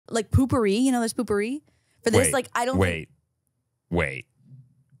like poopery. You know, there's poopery for this. Wait, like I don't. Wait.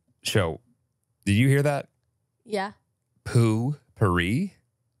 Show. Did you hear that? Yeah. Poo-pourri?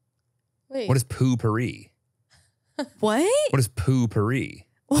 Wait. What is poo-pourri? What? What is poo-pourri?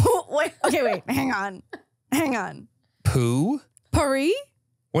 Wait. Okay. Wait. Hang on. Poo? Pourri?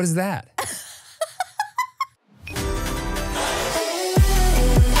 What is that?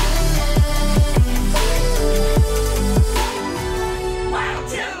 Wild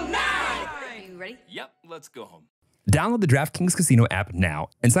Til 9! Are you ready? Yep, let's go home. Download the DraftKings Casino app now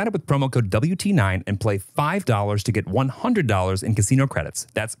and sign up with promo code WT9 and play $5 to get $100 in casino credits.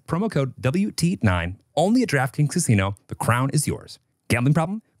 That's promo code WT9 only at DraftKings Casino. The crown is yours. Gambling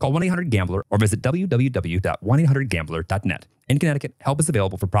problem? Call 1-800-GAMBLER or visit www.1800gambler.net. In Connecticut, help is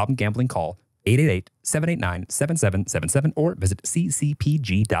available for problem gambling. Call 888-789-7777 or visit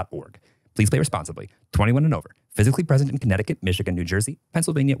ccpg.org. Please play responsibly. 21 and over. Physically present in Connecticut, Michigan, New Jersey,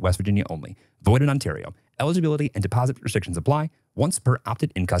 Pennsylvania, West Virginia only. Void in Ontario. Eligibility and deposit restrictions apply. Once per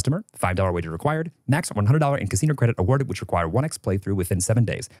opted-in customer. $5 wager required. Max $100 in casino credit awarded, which require 1x playthrough within 7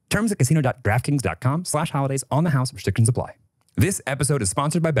 days. Terms at casino.draftkings.com/holidays. On the house. Restrictions apply. This episode is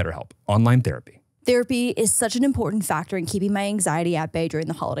sponsored by BetterHelp Online Therapy. Therapy is such an important factor in keeping my anxiety at bay during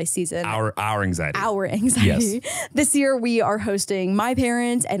the holiday season. Our anxiety. Our anxiety. Yes. This year, we are hosting my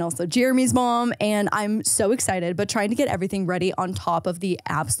parents and also Jeremy's mom, and I'm so excited, but trying to get everything ready on top of the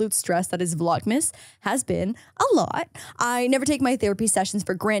absolute stress that is Vlogmas has been a lot. I never take my therapy sessions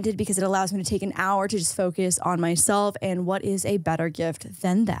for granted because it allows me to take an hour to just focus on myself, and what is a better gift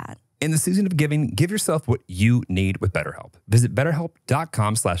than that? In the season of giving, give yourself what you need with BetterHelp. Visit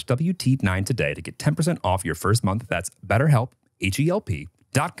betterhelp.com/WT9 today to get 10% off your first month. That's BetterHelp,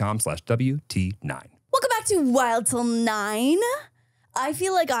 HELP.com/WT9. Welcome back to Wild Till 9. I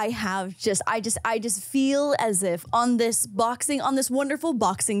feel like I just feel as if on this wonderful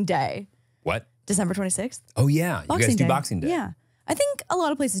Boxing Day, What? December 26th. Oh, yeah. You guys do Boxing Day. Yeah. I think a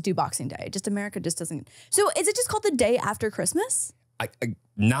lot of places do Boxing Day. Just America just doesn't. So is it just called the day after Christmas?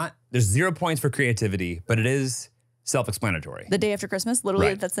 There's 0 points for creativity, but it is self-explanatory. The day after Christmas? Literally,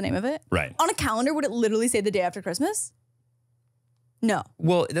 Right. that's the name of it? Right. On a calendar, would it literally say the day after Christmas? No.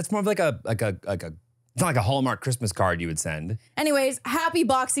 Well, that's more of like a it's not like a Hallmark Christmas card you would send. Anyways, happy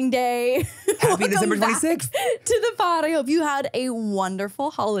Boxing Day. Happy Welcome December back 26th. to the pod. I hope you had a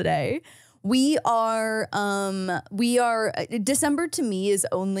wonderful holiday. December to me is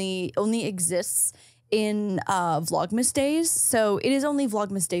only exists in Vlogmas days. So it is only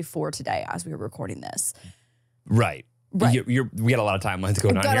Vlogmas day 4 today as we are recording this. Right. Right. We got a lot of timelines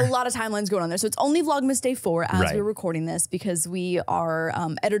going on Got here. a lot of timelines going on there. So it's only Vlogmas day 4 as Right. we're recording this because we are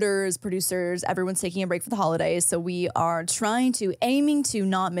editors, producers, everyone's taking a break for the holidays. So we are aiming to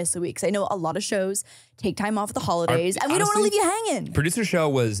not miss a week. So I know a lot of shows take time off at the holidays and we don't want to leave you hanging. Producer show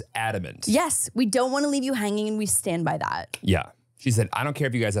was adamant. Yes, we don't want to leave you hanging and we stand by that. Yeah. She said, I don't care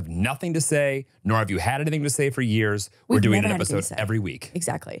if you guys have nothing to say, nor have you had anything to say for years. We're We've doing never an had anything to episode say. every week.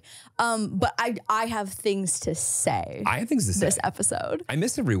 Exactly. But I have things to say. I have things to say. This episode. I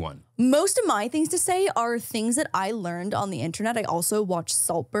miss everyone. Most of my things to say are things that I learned on the internet. I also watched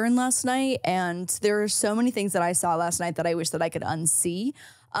Saltburn last night, and there are so many things that I saw last night that I wish that I could unsee.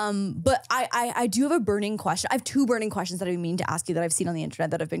 But I do have a burning question. I have 2 burning questions that I mean to ask you that I've seen on the internet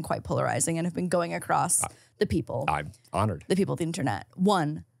that have been quite polarizing and have been going across the people. I'm honored. The people of the internet.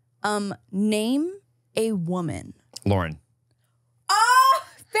 1, name a woman. Lauren. Oh,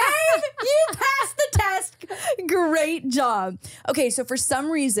 babe, you passed the test. Great job. Okay, so for some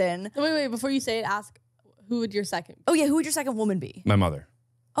reason, Wait, before you say it, ask who would your second? oh yeah, who would your second woman be? My mother.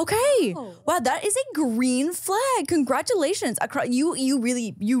 Okay. Oh. Wow, that is a green flag. Congratulations. You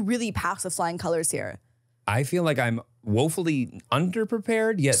really passed with flying colors here. I feel like I'm woefully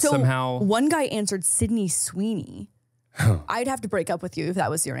underprepared, yet So somehow. one guy answered Sydney Sweeney. I'd have to break up with you if that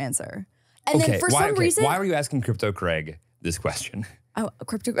was your answer. And then for some reason, why were you asking Crypto Craig this question? oh,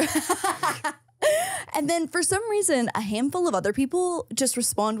 crypto. And then for some reason, a handful of other people just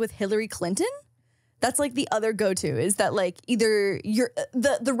respond with Hillary Clinton. That's like the other go-to is that like either you're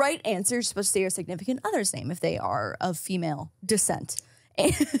the right answer is supposed to say your significant other's name if they are of female descent.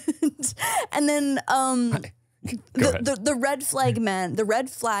 And then the red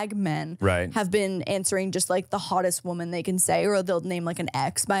flag men Right. have been answering just like the hottest woman they can say, or they'll name like an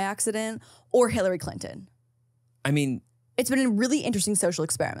ex by accident, or Hillary Clinton. I mean, It's been a really interesting social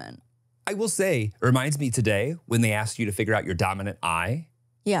experiment. I will say, it reminds me today when they asked you to figure out your dominant eye.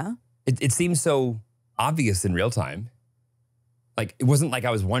 Yeah. It seems so obvious in real time. Like, it wasn't like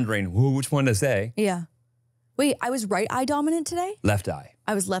I was wondering which one to say. Yeah. Wait, I was right eye dominant today? Left eye.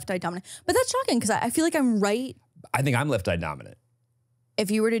 I was left eye dominant. But that's shocking because I feel like I'm right. I think I'm left eye dominant.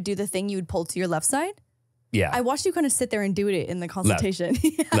 if you were to do the thing, you would pull to your left side. Yeah. I watched you kind of sit there and do it in the consultation.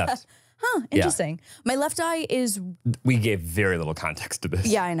 Yeah. Left. Huh, interesting. My left eye is, We gave very little context to this.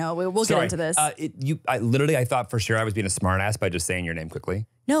 yeah, I know. We'll get Sorry. into this. I thought for sure I was being a smartass by just saying your name quickly.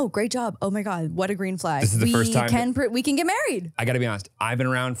 No, great job. Oh my God, what a green flag. This is the first time We can get married. I got to be honest. I've been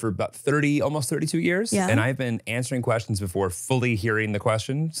around for about 30, almost 32 years. Yeah. And I've been answering questions before fully hearing the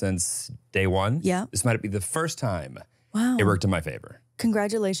question since day one. Yeah. This might be the first time Wow. it worked in my favor.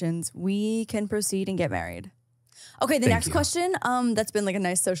 Congratulations. We can proceed and get married. Okay, the Thank next you. question, that's been like a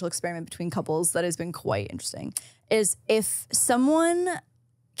nice social experiment between couples that has been quite interesting, is if someone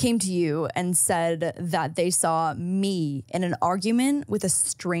came to you and said that they saw me in an argument with a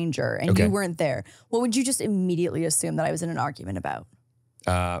stranger and Okay. you weren't there, what would you just immediately assume that I was in an argument about?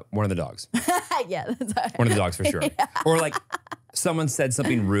 One of the dogs. Yeah, that's right. One of the dogs for sure. Or like someone said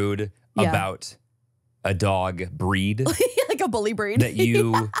something rude Yeah. about a dog breed Like a bully breed. that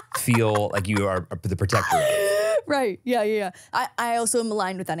you feel like you are the protector of. Right. Yeah. I also am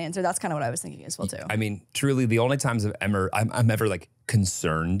aligned with that answer. That's kind of what I was thinking as well too. I mean, truly, the only times I'm ever like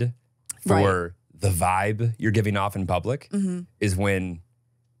concerned for the vibe you're giving off in public Mm-hmm. is when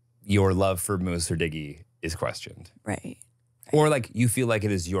your love for Moose or Diggy is questioned. Right. Or like you feel like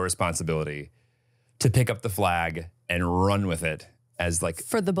it is your responsibility to pick up the flag and run with it as like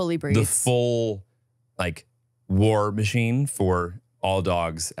For the bully breeds. the full like war machine for all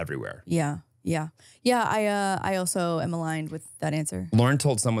dogs everywhere. Yeah. I also am aligned with that answer. Lauren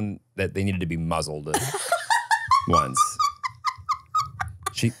told someone that they needed to be muzzled once.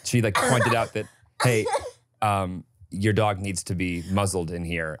 She like pointed out that, hey, your dog needs to be muzzled in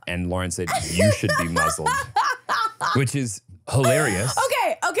here. And Lauren said, you should be muzzled, which is hilarious.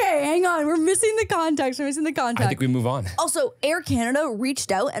 Okay, hang on. We're missing the context. I think we move on. Also, Air Canada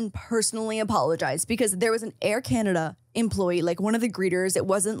reached out and personally apologized because there was an Air Canada employee, like one of the greeters. It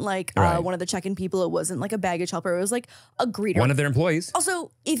wasn't like Right. one of the check-in people. It wasn't like a baggage helper. It was like a greeter. One of their employees.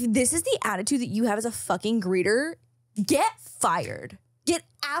 Also, if this is the attitude that you have as a fucking greeter, get fired. Get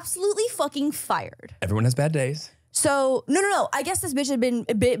absolutely fucking fired. Everyone has bad days. So, no. I guess this bitch had been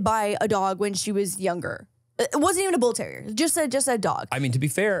bit by a dog when she was younger. It wasn't even a bull terrier. Just a dog. I mean, to be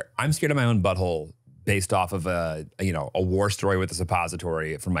fair, I'm scared of my own butthole based off of a war story with a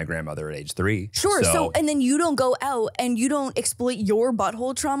suppository from my grandmother at age 3. Sure. So, and then you don't go out and you don't exploit your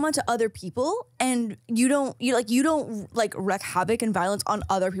butthole trauma to other people, and you don't wreak havoc and violence on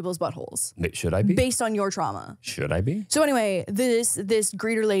other people's buttholes should I be? based on your trauma. Should I be? So anyway, this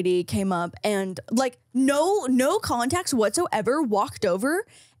greeter lady came up and like no context whatsoever, walked over.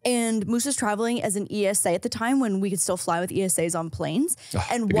 And Moose was traveling as an ESA at the time when we could still fly with ESAs on planes,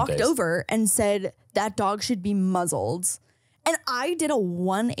 and good walked days. over and said that dog should be muzzled. And I did a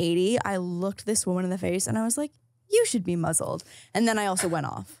 180. I looked this woman in the face and I was like, you should be muzzled. And then I also went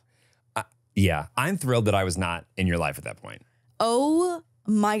off. Yeah, I'm thrilled that I was not in your life at that point. Oh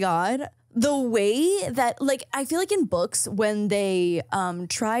my God. The way that, like, I feel like in books when they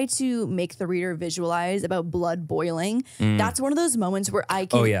try to make the reader visualize about blood boiling, that's one of those moments where I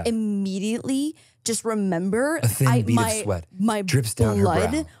can immediately just remember A thin bead of sweat my drips down her brow.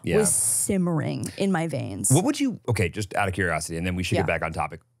 blood Yeah. was simmering in my veins. What would you, okay, just out of curiosity, and then we should Yeah. get back on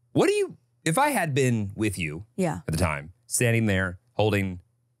topic. What do you, if I had been with you Yeah. at the time, standing there, holding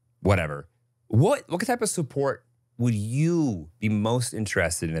whatever, what type of support would you be most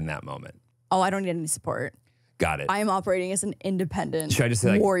interested in that moment? Oh, I don't need any support. Got it. I am operating as an independent Should I just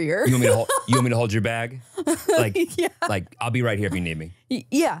say like, warrior. You want me to hold your bag? Like, Yeah. like I'll be right here if you need me.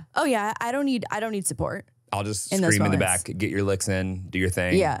 Yeah. Oh yeah. I don't need support. I'll just In those scream in the moments. back, get your licks in, do your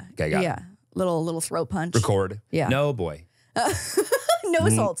thing. Yeah. Okay, got yeah. it. Little throat punch. Record. Yeah. No, boy. No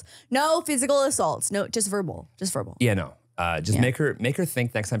assaults. No physical assaults. No, just verbal. Just verbal. Yeah, no. Just Yeah. make her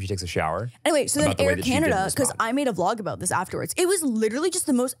think next time she takes a shower. Anyway, so then about the way Air that she didn't Canada, because respond. I made a vlog about this afterwards. It was literally just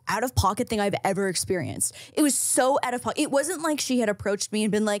the most out of pocket thing I've ever experienced. It was so out of pocket. It wasn't like she had approached me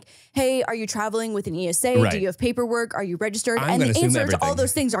and been like, "Hey, are you traveling with an ESA? Right. Do you have paperwork? Are you registered?" I'm And gonna the assume answer to all everything.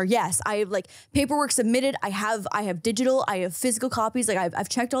 those things are yes. I have like paperwork submitted. I have digital. I have physical copies. Like I've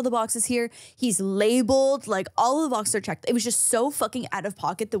checked all the boxes here. He's labeled. Like all of the boxes are checked. It was just so fucking out of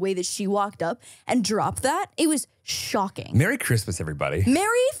pocket the way that she walked up and dropped that. It was shocking. Merry Christmas, everybody.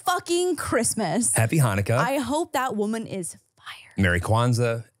 Merry fucking Christmas. Happy Hanukkah. I hope that woman is fired. Merry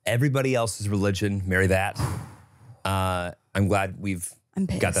Kwanzaa. Everybody else's religion. Merry that. I'm glad we've I'm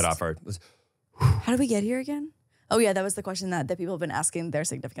got that pissed. off our. How did we get here again? Oh yeah, that was the question that people have been asking their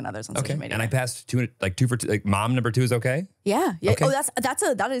significant others on Okay. social media. And I passed two for two. Like mom number 2 is okay. yeah. Okay. Oh,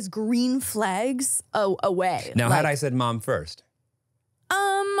 that is green flags away. Now, Like, had I said mom first,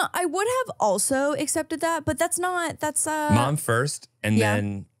 I would have also accepted that, but that's Mom first, and yeah.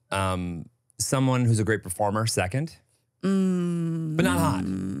 then someone who's a great performer second. But not hot,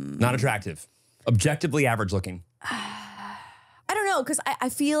 not attractive, objectively average looking. I don't know, because I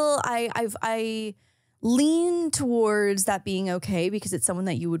feel I lean towards that being okay because it's someone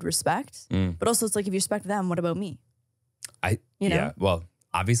that you would respect. But also it's like, if you respect them, what about me? You know? Yeah, well,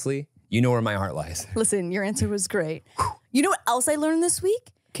 obviously, you know where my heart lies. Listen, your answer was great. You know what else I learned this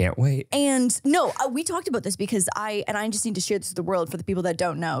week? Can't wait. And no, we talked about this because I just need to share this with the world for the people that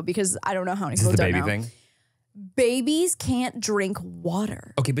don't know, because I don't know how many Is this people the don't baby know. thing? Babies can't drink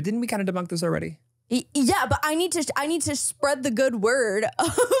water. Okay, but didn't we kind of debunk this already? Yeah, but I need to spread the good word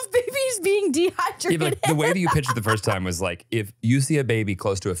of babies being dehydrated. Yeah, but the way that you pitched it the first time was like, if you see a baby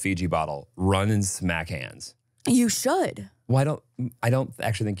close to a Fiji bottle, run and smack hands. You should. Well, I don't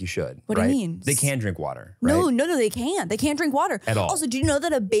actually think you should. What do you mean? They can drink water, right? No, they can't. They can't drink water. At all. Also, do you know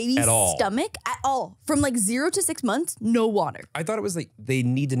that a baby's At all. stomach, at all, from like 0 to 6 months, no water. I thought it was like they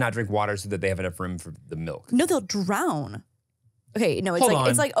need to not drink water so that they have enough room for the milk. No, they'll drown. Okay, no, it's Hold like on.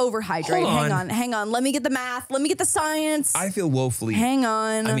 it's like overhydrate. Hold Hang on. Let me get the math. Let me get the science. I feel woefully. Hang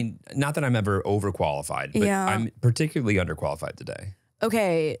on. I mean, not that I'm ever overqualified, but Yeah. I'm particularly underqualified today.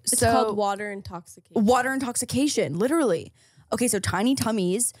 Okay, It's so called water intoxication. water intoxication, literally. Okay, so tiny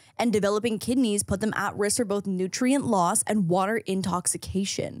tummies and developing kidneys put them at risk for both nutrient loss and water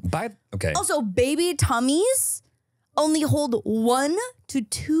intoxication. Okay. Also, baby tummies only hold 1 to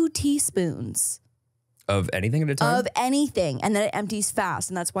 2 teaspoons Of anything at a time? of anything, and then it empties fast,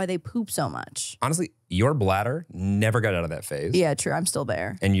 and that's why they poop so much. Honestly, your bladder never got out of that phase. Yeah, true. I'm still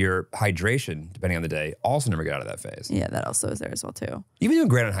there. And your hydration, depending on the day, also never got out of that phase. Yeah, that also is there as well too. You've been doing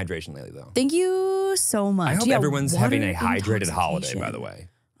great on hydration lately, though. Thank you so much. I hope Yeah, everyone's water having a hydrated holiday, intoxication. by the way.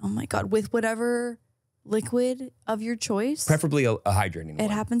 Oh my God, with whatever liquid of your choice. Preferably a hydrating one.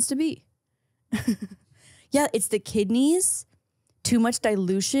 It happens to be. Yeah, it's the kidneys, too much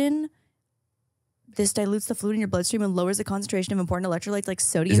dilution. This dilutes the fluid in your bloodstream and lowers the concentration of important electrolytes like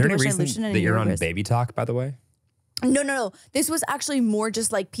sodium. Is there too any much reason dilution and that you're on risk. baby talk, by the way? No. This was actually more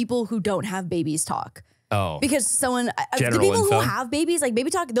just like people who don't have babies talk. Oh. Because the General people info? who have babies, like baby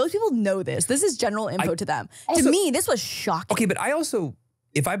talk, those people know this. This is general info to them. also- To me, this was shocking. Okay, but I also,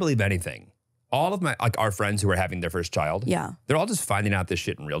 if I believe anything, all of our friends who are having their first child, Yeah. they're all just finding out this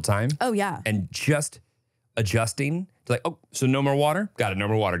shit in real time Oh, yeah. and just adjusting to like, oh, so no more water? Got it, no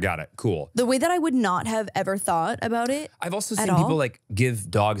more water, got it, cool. The way that I would not have ever thought about it. I've also At seen all? people like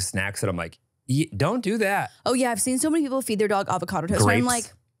give dogs snacks that I'm like, don't do that. Oh, yeah. I've seen so many people feed their dog avocado toast. Where I'm like,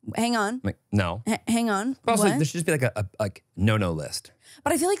 Grapes. hang on. I'm like, no. Hang on. But also, What? there should just be like a no list.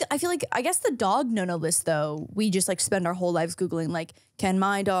 But I feel like I guess the dog no list though, we just like spend our whole lives Googling like, can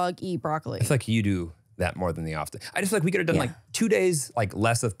my dog eat broccoli? I feel like you do that more than the often. I just feel like we could have done Yeah. like 2 days like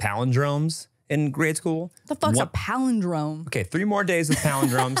less of palindromes in grade school. The fuck's One- a palindrome? Okay, 3 more days of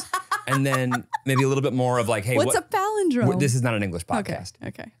palindromes, and then maybe a little bit more of like, hey, What's a palindrome? This is not an English okay. podcast.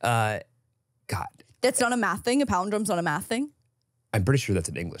 Okay. God, That's not a math thing. A palindrome's not a math thing. I'm pretty sure that's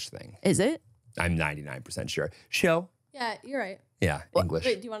an English thing. Is it? I'm 99% sure. Show, Yeah, you're right. yeah, English.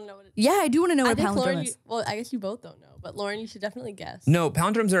 Wait, do you want to know what it is? Yeah, I do want to know I what a think palindrome Lauren, is. well, I guess you both don't know, but Lauren, you should definitely guess. No,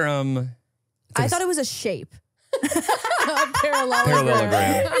 palindromes are it's I like thought it was a shape. Parallelogram.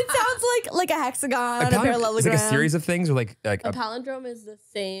 Parallelogram. It sounds like a hexagon, a palindrome parallelogram. is like a series of things, or like A a palindrome is the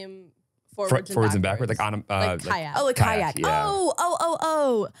same forwards and backwards, like on a like kayak. Oh, a Kayak, kayak. yeah.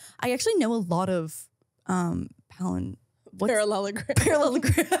 Oh. I actually know a lot of what's parallelogram.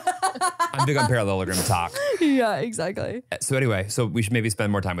 parallelogram. I'm big on parallelogram talk. Yeah, exactly. So anyway, so we should maybe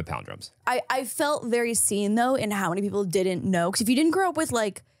spend more time with palindromes. I felt very seen though in how many people didn't know. Because if you didn't grow up with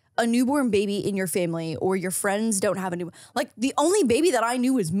like a newborn baby in your family or your friends don't have a newborn, like the only baby that I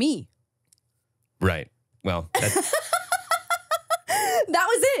knew was me. Right. Well, that's, That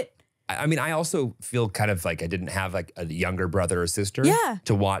was it. I mean, I also feel kind of like I didn't have like a younger brother or sister Yeah.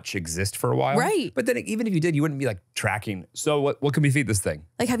 to watch exist for a while. Right. But then even if you did, you wouldn't be like tracking. So what can we feed this thing?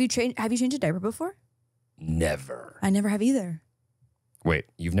 Like, have you changed a diaper before? Never. I never have either. Wait,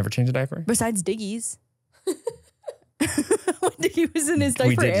 you've never changed a diaper? Besides Diggy's. When Diggy was in his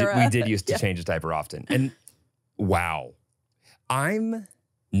diaper era. We did used to Yeah. change a diaper often. And wow, I'm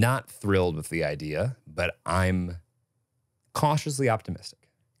not thrilled with the idea, but I'm cautiously optimistic.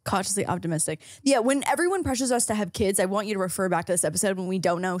 Cautiously optimistic. Yeah, when everyone pressures us to have kids, I want you to refer back to this episode when we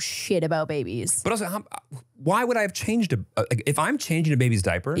don't know shit about babies. But also, why would I have changed like, if I'm changing a baby's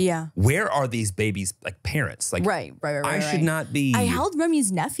diaper? Yeah. Where are these babies like parents? Like, Right. I should not be. I held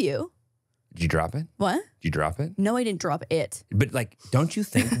Remy's nephew. Did you drop it? What? Did you drop it? No, I didn't drop it. But like, don't you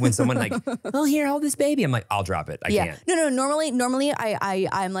think when someone like, well, here, hold this baby. I'm like, I'll drop it. I can't. No. Normally,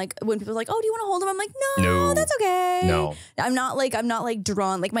 I'm like, when people are like, oh, do you want to hold him? I'm like, No. that's okay. No. I'm not like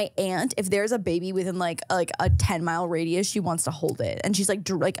drawn. Like my aunt, if there's a baby within like a 10-mile radius, she wants to hold it, and she's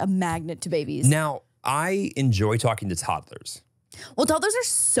like a magnet to babies. Now, I enjoy talking to toddlers. Well, toddlers are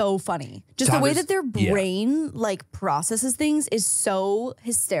so funny. Just the way that their brain like processes things is so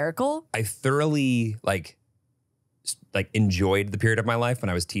hysterical. I thoroughly like enjoyed the period of my life when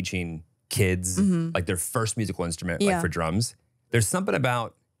I was teaching kids like their first musical instrument, like for drums. There's something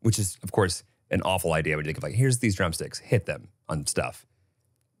about, which is of course an awful idea when you think of like, here's these drumsticks, hit them on stuff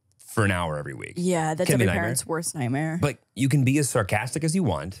for an hour every week. Yeah, that's every parent's worst nightmare. But you can be as sarcastic as you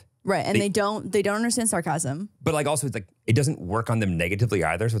want. Right, and they don't understand sarcasm. But like also it's like it doesn't work on them negatively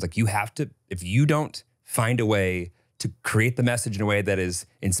either. So it's like you have to, if you don't find a way to create the message in a way that is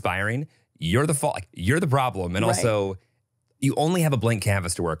inspiring, you're the fault. Like, you're the problem. And also you only have a blank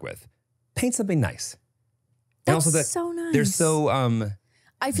canvas to work with. Paint something nice. That's and also that so nice. They're so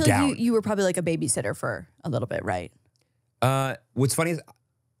I feel like you were probably like a babysitter for a little bit, right? What's funny is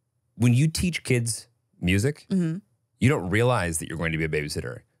when you teach kids music, you don't realize that you're going to be a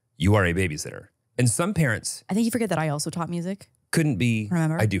babysitter. You are a babysitter. And some parents... I think you forget that I also taught music. Couldn't be...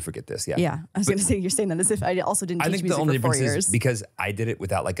 Remember? I do forget this, yeah. Yeah, I was going to say, you're saying that as if I also didn't teach music for 4 years. I think the only difference is because I did it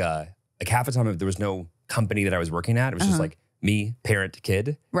without like half the time there was no company that I was working at. It was just like me, parent,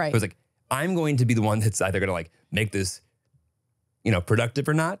 kid. Right. It was like, I'm going to be the one that's either going to like make this, productive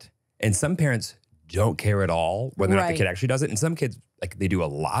or not. And some parents don't care at all whether or not the kid actually does it. And some kids, like they do a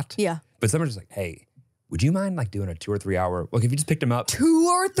lot. Yeah. But some are just like, hey, would you mind like doing a 2 or 3 hour? Well, if you just picked them up. 2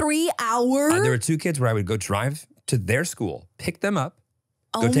 or 3 hours? There were 2 kids where I would go drive to their school, pick them up,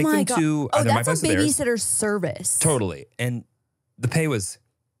 go take them God. to either my place or theirs. That's a babysitter service. Totally. And the pay was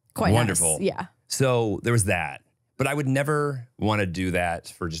quite wonderful. Nice. Yeah. So there was that. But I would never want to do that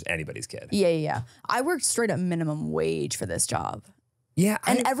for just anybody's kid. Yeah. I worked straight up minimum wage for this job. Yeah.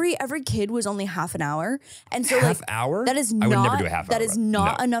 And every kid was only half an hour. And so half hour? That is I would never do a half hour. That is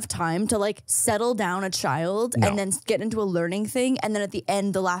not enough time to like settle down a child and then get into a learning thing. And then at the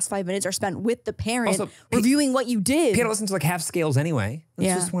end, the last 5 minutes are spent with the parent also, reviewing what you did. Piano lessons are like half scales anyway.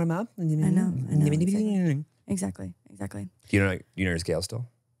 Let's just warm up. I know. Exactly. Do you know your scale still?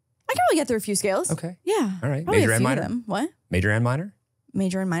 I can probably get through a few scales. Okay. Yeah. All right. Probably Major and minor? Them. What? Major and minor?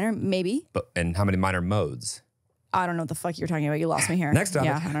 Major and minor, maybe. And how many minor modes? I don't know what the fuck you're talking about. You lost me here. Next topic.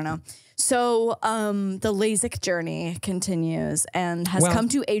 Yeah, I don't know. So the LASIK journey continues and has come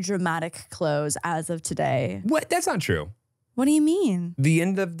to a dramatic close as of today. What? That's not true. What do you mean? The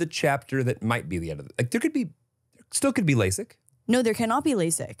end of the chapter that might be the end of it. Like there still could be LASIK. No, there cannot be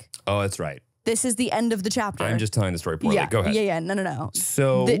LASIK. Oh, that's right. This is the end of the chapter. I'm just telling the story poorly. Yeah, Go ahead. Yeah. No.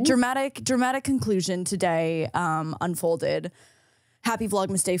 So the dramatic conclusion today unfolded. Happy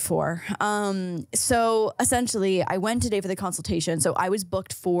Vlogmas Day 4. So essentially, I went today for the consultation. So I was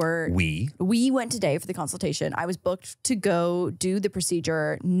booked for... We went today for the consultation. I was booked to go do the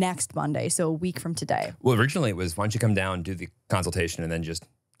procedure next Monday, so a week from today. Well, originally it was, why don't you come down, do the consultation, and then just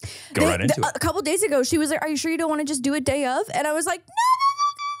go right into it. A couple days ago, she was like, are you sure you don't want to just do it day of? And I was like,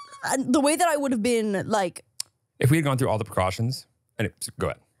 no. The way that I would have been like... If we had gone through all the precautions, go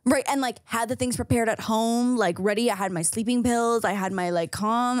ahead. Right, and like had the things prepared at home, like ready. I had my sleeping pills. I had my like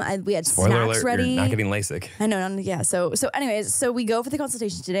calm. We had Spoiler snacks alert, ready. You're not getting LASIK. I know, yeah. So anyways, so we go for the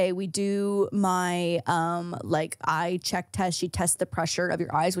consultation today. We do my eye check test. She tests the pressure of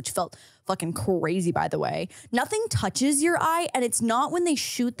your eyes, which felt fucking crazy, by the way. Nothing touches your eye, and it's not when they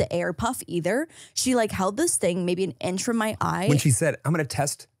shoot the air puff either. She like held this thing maybe an inch from my eye. When she said, I'm gonna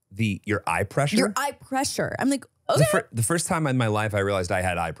test your eye pressure. Your eye pressure. I'm like, okay. The first time in my life I realized I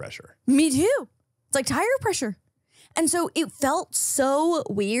had eye pressure. Me too. It's like tire pressure. And so it felt so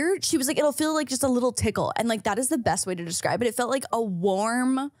weird. She was like, it'll feel like just a little tickle. And like, that is the best way to describe it. It felt like a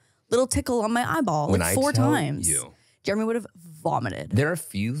warm little tickle on my eyeball, when like 4 times. You, Jeremy would have vomited. There are a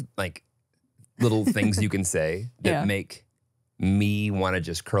few like little things you can say that make me want to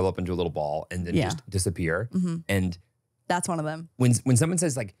just curl up into a little ball and then just disappear. And that's one of them. When someone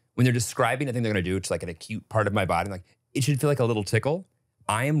says like, when they're describing a thing they're going to do, it's like an acute part of my body, like it should feel like a little tickle.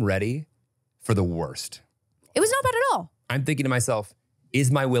 I am ready for the worst. It was not bad at all. I'm thinking to myself,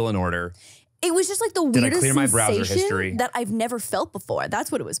 is my will in order? It was just like the Did I weirdest clear my browser history? that I've never felt before. That's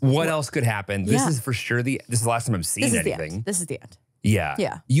what it was before. What else could happen? This is for sure this is the last time I've seen anything. This is the end. Yeah.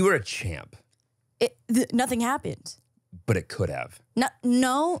 Yeah. You were a champ. Nothing happened. But it could have.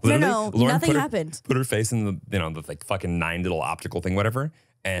 No, Lauren nothing happened. Put her face in the like fucking 9 little optical thing, whatever.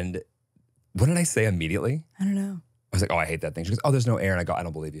 And what did I say immediately? I don't know. I was like, oh, I hate that thing. She goes, oh, there's no air. And I go, I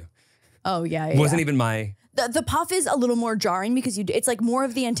don't believe you. Oh yeah. Wasn't even my. The puff is a little more jarring because it's like more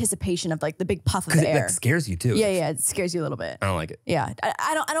of the anticipation of like the big puff of Because air. it scares you too. Yeah, it scares you a little bit. I don't like it. Yeah,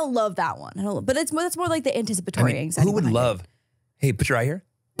 I don't love that one. But that's more like the anticipatory anxiety. Who would behind love? Hey, put your eye here.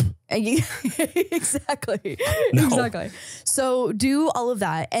 And exactly. No. Exactly. So do all of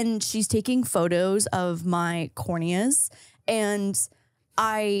that. And she's taking photos of my corneas. And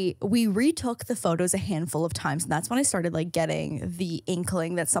we retook the photos a handful of times. And that's when I started like getting the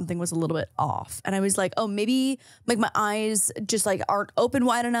inkling that something was a little bit off. And I was like, oh, maybe like my eyes just like aren't open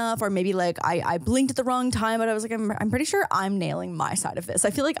wide enough. Or maybe like I blinked at the wrong time. But I was like, I'm pretty sure I'm nailing my side of this.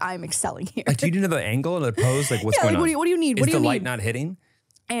 I feel like I'm excelling here. Like, do you know the angle and the pose? Like, what's Yeah, going like, on? what do you need? Is What do the you light need? not hitting?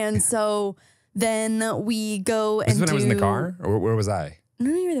 And so then we go This and is when I was in the do- car, or where was I? No,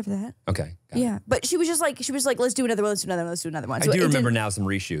 you were there for that. Okay. got it. Yeah, but she was like, let's do another one, let's do another one, let's do another one. I So do it remember didn't- now some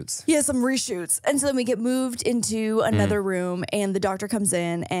reshoots. Yeah, some reshoots. And so then we get moved into another room and the doctor comes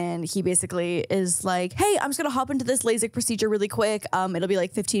in and he basically is like, hey, I'm just going to hop into this LASIK procedure really quick. It'll be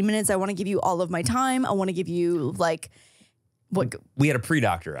like 15 minutes. I want to give you all of my time. I want to give you like, what? We had a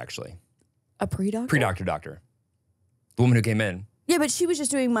pre-doctor, actually. A pre-doctor? Pre-doctor doctor. The woman who came in. Yeah, but she was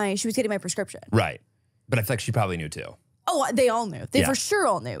just doing she was getting my prescription. Right. But I feel like she probably knew too. Oh, they all knew. They Yeah. for sure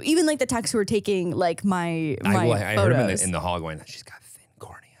all knew. Even like the techs who were taking like my I heard him photos. in the hall going, she's got thin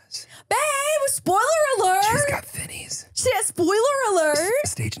corneas. Babe, spoiler alert. She's got thinnies. Yeah, spoiler alert.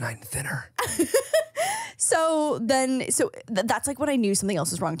 Stage 9 thinner. So that's like when I knew something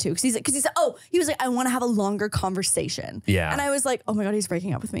else was wrong too. Because he was like, I want to have a longer conversation. Yeah. And I was like, oh my God, he's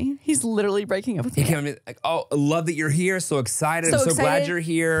breaking up with me. He's literally breaking up with He me. came to me like, oh, I love that you're here. So excited. I'm so glad excited. you're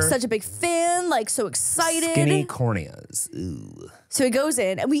here. Such a big fan, like so excited. Skinny corneas. Ooh. So he goes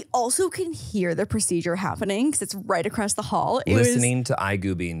in and we also can hear the procedure happening because it's right across the hall. Listening to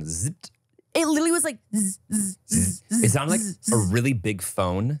iGoo being zipped. It literally was like zzz, zzz, zzz, zzz, It sounded like zzz, a zzz. really big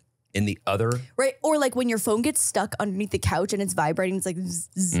phone in the other. Right, or like when your phone gets stuck underneath the couch and it's vibrating, it's like zzz,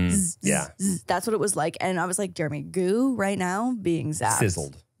 zzz, zzz, yeah. zzz. That's what it was like. And I was like, Jeremy, goo right now being zapped.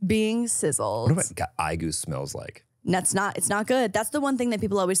 Sizzled. Being sizzled. What about iGoo smells like? It's not good. That's the one thing that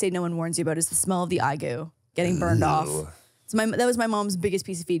people always say no one warns you about is the smell of the iGoo getting burned off. That was my mom's biggest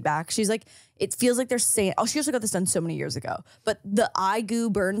piece of feedback. She's like, it feels like they're saying, she also got this done so many years ago. But the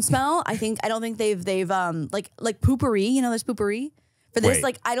iGoo burn smell, I don't think they've like poopery, you know, there's poopery. For this, Wait,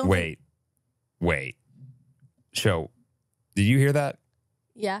 like I don't think, Wait. Show. Did you hear that?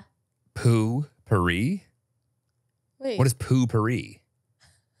 Yeah. Poo-pourri? Wait. What is poo-pourri?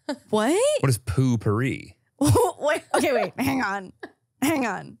 what? What is poo-pourri? Wait, okay, wait, hang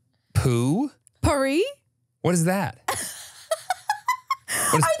on. Poo? Puri? What is that?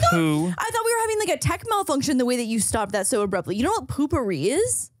 What is poo? I thought we were having like a tech malfunction the way that you stopped that so abruptly. You know what poopery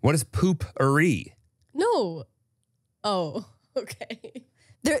is? What is poop-pourri? No. Oh, okay.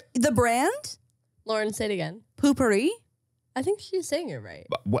 The brand? Lauren, say it again. Poopery? I think she's saying it right.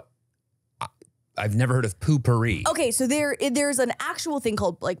 What? I've never heard of poo-pourri. Okay, so there's an actual thing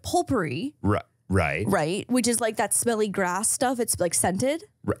called like pulpery, Right. right? Which is like that smelly grass stuff. It's like scented.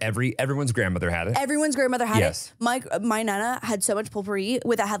 Everyone's grandmother had it. Everyone's grandmother had Yes. it. My nana had so much pulpery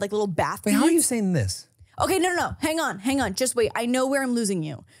with that had like little bath Wait, how are you beads. saying this? Okay, no. Hang on. Just wait. I know where I'm losing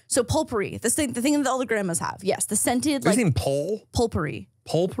you. So pulpery, the thing that all the grandmas have. Yes, the scented There's like even pole? pulpery.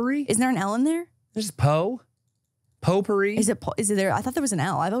 Pulpery? Isn't there an L in there? There's just po? Potpourri? Is it there? I thought there was an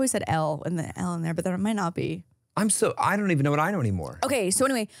L. I've always said L and the L in there, but there might not be. I don't even know what I know anymore. Okay, so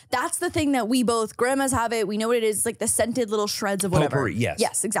anyway, that's the thing that we both, grandmas have it. We know what it is. It's like the scented little shreds of whatever. Potpourri, yes.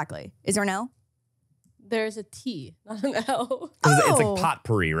 Yes, exactly. Is there an L? There's a T, not an L. It's Oh. like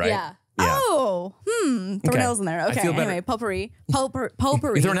potpourri, right? Yeah. Yeah. Oh, throwing Okay. L's in there. I Okay, feel better. anyway, potpourri. Potpourri.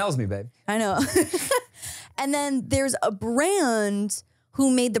 You throwing L's me, babe. I know. And then there's a brand who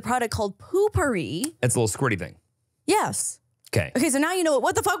made the product called Poopery. It's a little squirty thing. Yes. Okay. Okay, so now you know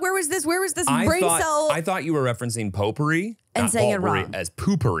what the fuck? Where was this brain cell? I thought you were referencing potpourri And not saying it potpourri, wrong. as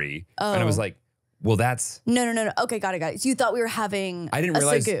poopery. And I was like, well, that's. No. Okay, got it. So you thought we were having I didn't a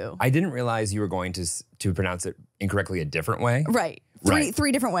realize. sagu. I didn't realize you were going to pronounce it incorrectly a different way. Right. Right.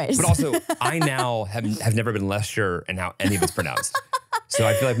 Three different ways. But also, I now have never been less sure in how any of it's pronounced. So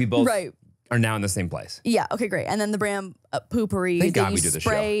I feel like we both Right. are now in the same place. Yeah, okay, great. And then the brand Poopery Thank that God you we do this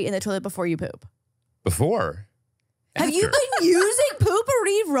spray in the toilet before you poop. Before. Have you After. been using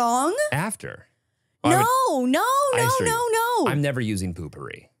Poopery wrong? After. Oh, No. I'm never using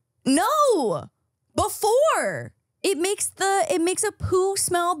poopery. No. Before. It makes a poo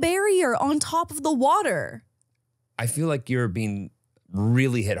smell barrier on top of the water. I feel like you're being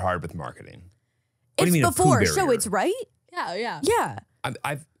really hit hard with marketing. What do It's you mean before. a poo barrier? So it's right? Yeah. Yeah.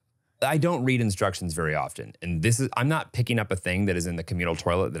 I've I don't read instructions very often. And I'm not picking up a thing that is in the communal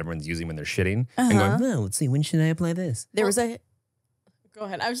toilet that everyone's using when they're shitting and going, well, let's see, when should I apply this? There was a... Go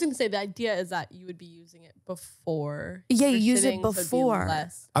ahead. I was going to say the idea is that you would be using it before. Yeah, you use it shitting, so it'd be before.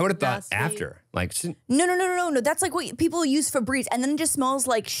 less I would have thought nasty. after. Like, No. That's like what people use Febreze, and then it just smells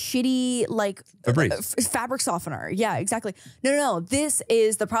like shitty, like Febreze. fabric softener. Yeah, exactly. No. This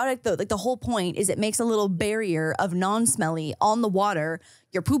is the product though. Like the whole point is it makes a little barrier of non-smelly on the water.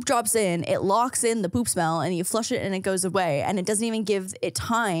 Your poop drops in, it locks in the poop smell, and you flush it, and it goes away, and it doesn't even give it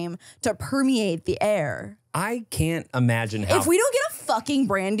time to permeate the air. I can't imagine how. If we don't get a fucking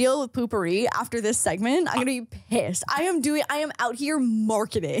brand deal with Poopery after this segment, I'm gonna be pissed. I am out here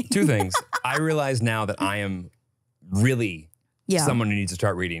marketing. Two things. I realize now that I am really someone who needs to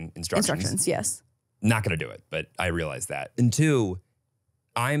start reading instructions. Yes. Not going to do it, but I realize that. And two,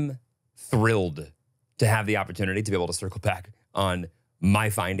 I'm thrilled to have the opportunity to be able to circle back on my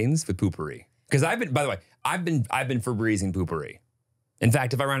findings with Poopery. Because by the way, I've been Febrezing Poopery. In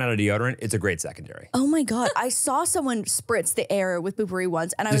fact, if I run out of deodorant, it's a great secondary. Oh my God. I saw someone spritz the air with Poopery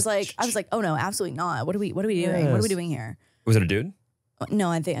once, and I was like, oh no, absolutely not. What are we doing? Yes. What are we doing here? Was it a dude?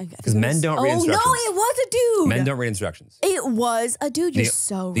 No, I think because men don't read instructions. Oh no, it was a dude. Men don't read instructions. It was a dude. You're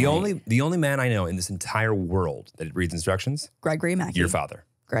so right. The only man I know in this entire world that reads instructions, Gregory Mackey. Your father.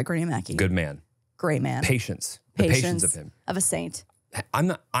 Gregory Mackey. Good man. Great man. Patience. The patience of him. Of a saint.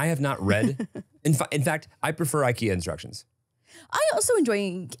 I have not read. in fact, I prefer IKEA instructions. I also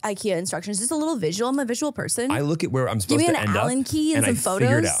enjoy IKEA instructions. Just a little visual. I'm a visual person. I look at where I'm supposed to end up. Give me an Allen key and some photos.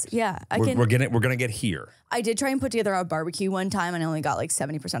 Figure it out. Yeah, We're gonna get here. I did try and put together a barbecue one time, and I only got like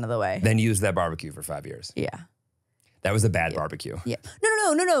 70% of the way. Then used that barbecue for 5 years. Yeah. That was a bad barbecue. Yeah.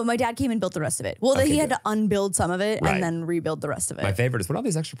 No. My dad came and built the rest of it. Well, he had to unbuild some of it and then rebuild the rest of it. My favorite is, what are all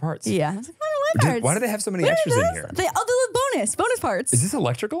these extra parts? Yeah. I was like, what are my parts? Why do they have so many extras in here? The bonus parts. Is this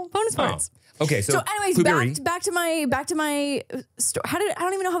electrical? Bonus parts. Okay, so anyways, back to my story. I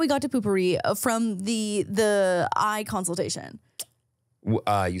don't even know how we got to Poopery from the eye consultation.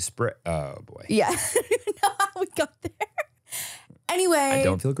 You spray. Oh boy. Yeah. I don't even know how we got there. Anyway, I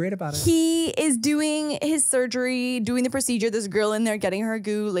don't feel great about it. He is doing his surgery, doing the procedure. There's a girl in there getting her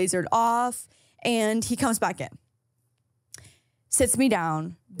goo lasered off, and he comes back in. Sits me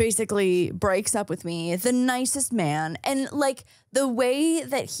down, basically breaks up with me, the nicest man. And like the way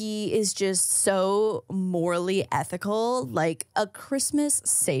that he is just so morally ethical, like a Christmas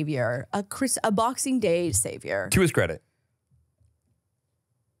savior, a Boxing Day savior. To his credit,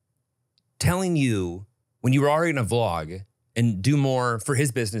 telling you when you were already in a vlog and do more for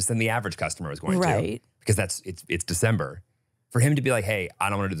his business than the average customer was going to. Because it's December. For him to be like, hey, I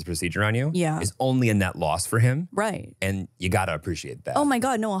don't want to do this procedure on you is only a net loss for him. Right. And you got to appreciate that. Oh my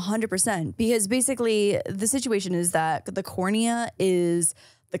God, no, 100%. Because basically the situation is that the cornea is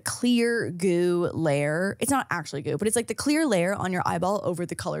the clear goo layer. It's not actually goo, but it's like the clear layer on your eyeball over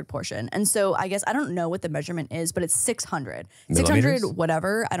the colored portion. And so I guess, I don't know what the measurement is, but it's 600. 600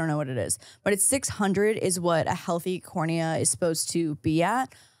 whatever, I don't know what it is. But it's 600 is what a healthy cornea is supposed to be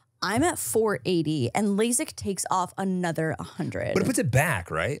at. I'm at 480, and LASIK takes off another 100. But it puts it back,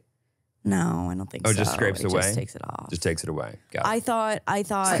 right? No, I don't think so. Oh, it just scrapes away? Just takes it off. Just takes it away. Got it. I thought it's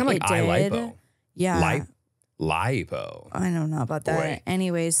kind of like eye lipo. Yeah. Lipo. I don't know about that. Boy.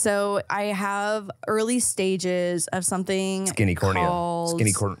 Anyways, so I have early stages of something Skinny cornea. called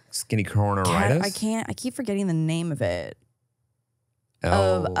Skinny corneritis? I keep forgetting the name of it.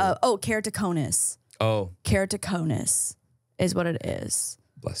 Oh. Keratoconus. Oh. Keratoconus is what it is.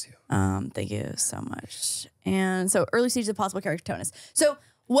 Bless you. Thank you so much. And so early stages of possible keratoconus. So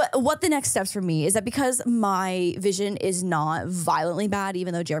what the next steps for me is that because my vision is not violently bad,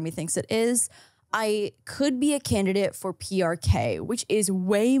 even though Jeremy thinks it is, I could be a candidate for PRK, which is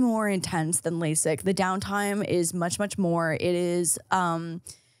way more intense than LASIK. The downtime is much, much more. It is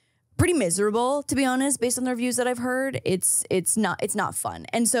pretty miserable, to be honest, based on the reviews that I've heard. It's not fun.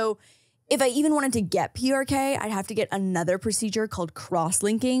 And so if I even wanted to get PRK, I'd have to get another procedure called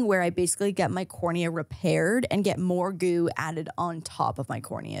cross-linking, where I basically get my cornea repaired and get more goo added on top of my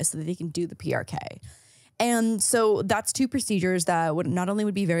cornea so that they can do the PRK. And so that's two procedures that would not only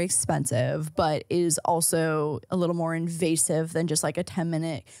would be very expensive, but is also a little more invasive than just like a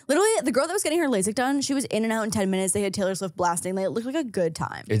 10-minute. Literally, the girl that was getting her LASIK done, she was in and out in 10 minutes. They had Taylor Swift blasting. It looked like a good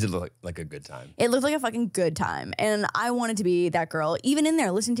time. It did look like a good time. It looked like a fucking good time. And I wanted to be that girl, even in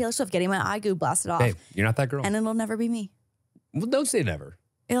there, listening to Taylor Swift, getting my eye goo blasted off. Hey, you're not that girl. And it'll never be me. Well, don't say never.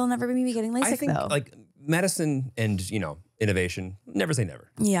 It'll never be me getting LASIK, I think, though. like, medicine and, innovation, never say never.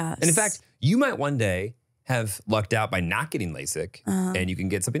 Yes. And in fact, you might one day have lucked out by not getting LASIK and you can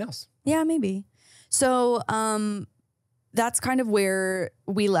get something else. Yeah, maybe. So that's kind of where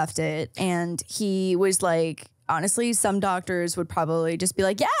we left it. And he was like, honestly, some doctors would probably just be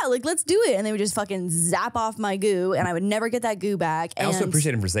like, yeah, like, let's do it. And they would just fucking zap off my goo and I would never get that goo back. I also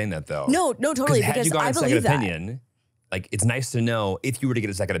appreciate him for saying that, though. No, totally. Had because you gone I a second believe that. opinion, like, it's nice to know if you were to get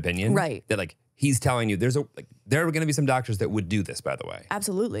a second opinion, right? That like he's telling you there are going to be some doctors that would do this, by the way.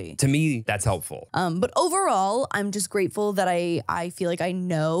 Absolutely. To me, that's helpful. But overall, I'm just grateful that I feel like I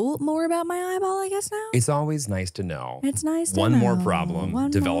know more about my eyeball, I guess now. It's always nice to know. It's nice to know. One more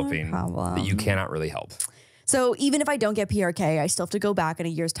problem developing that you cannot really help. So even if I don't get PRK, I still have to go back in a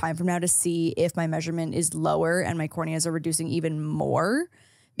year's time from now to see if my measurement is lower and my corneas are reducing even more.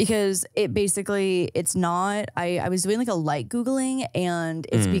 Because it's not, I was doing like a light Googling and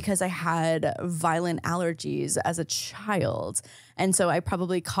it's because I had violent allergies as a child. And so I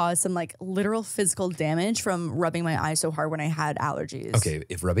probably caused some like literal physical damage from rubbing my eyes so hard when I had allergies. Okay,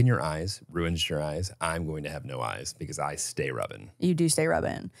 if rubbing your eyes ruins your eyes, I'm going to have no eyes because I stay rubbing. You do stay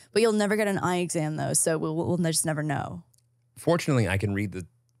rubbing. But you'll never get an eye exam though, so we'll just never know. Fortunately, I can read the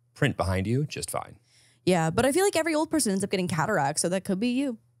print behind you just fine. Yeah, but I feel like every old person ends up getting cataracts, so that could be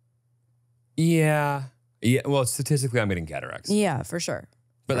you. Yeah. Well, statistically, I'm getting cataracts. Yeah, for sure.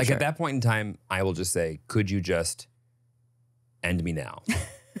 But at that point in time, I will just say, could you just end me now?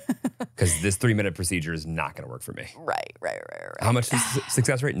 Because this 3-minute procedure is not going to work for me. Right. How much is the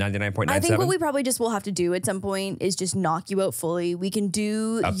success rate? 99.97? I think what we probably just will have to do at some point is just knock you out fully. We can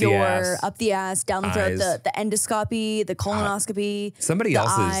do up the ass, down the throat, eyes. the endoscopy, the colonoscopy, somebody the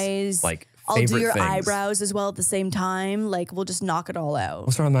else's eyes. like I'll do your things. eyebrows as well at the same time. Like we'll just knock it all out.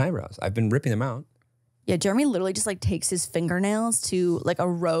 What's wrong with my eyebrows? I've been ripping them out. Yeah, Jeremy literally just like takes his fingernails to like a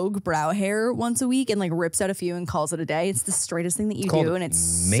rogue brow hair once a week and like rips out a few and calls it a day. It's the straightest thing that you do and it's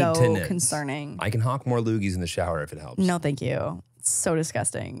so concerning. I can honk more loogies in the shower if it helps. No, thank you. It's so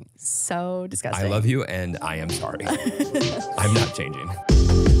disgusting. So disgusting. I love you and I am sorry. I'm not changing.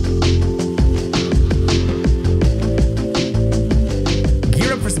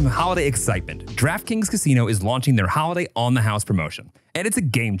 Gear up for some holiday excitement. DraftKings Casino is launching their Holiday on the House promotion, and it's a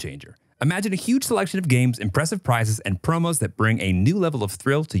game changer. Imagine a huge selection of games, impressive prizes, and promos that bring a new level of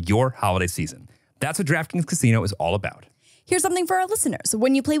thrill to your holiday season. That's what DraftKings Casino is all about. Here's something for our listeners.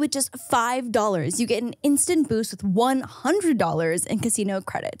 When you play with just $5, you get an instant boost with $100 in casino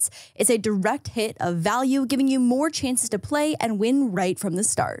credits. It's a direct hit of value, giving you more chances to play and win right from the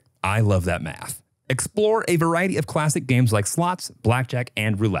start. I love that math. Explore a variety of classic games like slots, blackjack,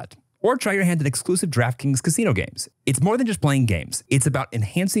 and roulette. Or try your hand at exclusive DraftKings casino games. It's more than just playing games. It's about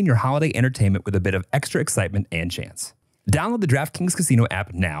enhancing your holiday entertainment with a bit of extra excitement and chance. Download the DraftKings Casino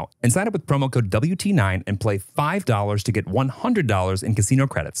app now and sign up with promo code WT9 and play $5 to get $100 in casino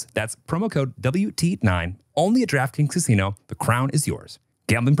credits. That's promo code WT9 only at DraftKings Casino. The crown is yours.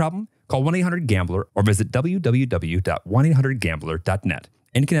 Gambling problem? Call 1-800-GAMBLER or visit www.1800gambler.net.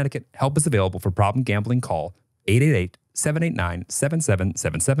 In Connecticut, help is available for problem gambling. Call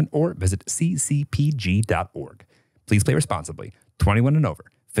 888-789-7777 or visit ccpg.org. Please play responsibly. 21 and over.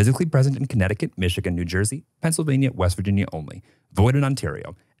 Physically present in Connecticut, Michigan, New Jersey, Pennsylvania, West Virginia only. Void in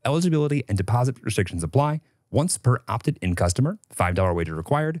Ontario. Eligibility and deposit restrictions apply. Once per opted-in customer. $5 wager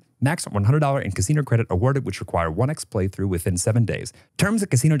required. Max $100 in casino credit awarded, which require 1x playthrough within 7 days. Terms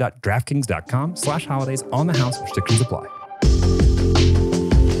at casino.draftkings.com/holidays. On the house. Restrictions apply.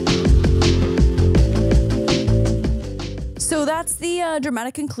 So that's the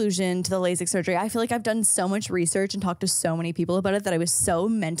dramatic conclusion to the LASIK surgery. I feel like I've done so much research and talked to so many people about it that I was so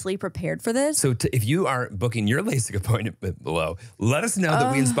mentally prepared for this. So if you are booking your LASIK appointment below, let us know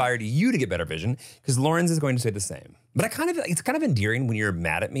that we inspired you to get better vision, because Lauren's is going to say the same. But it's kind of endearing when you're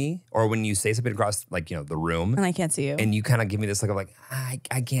mad at me or when you say something across the room. And I can't see you. And you kind of give me this look of like, I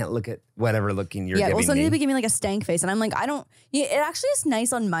can't look at whatever looking you're giving me. Yeah, well, some people give me like a stank face. And I'm like, it actually is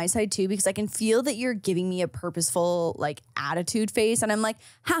nice on my side too, because I can feel that you're giving me a purposeful like attitude face. And I'm like,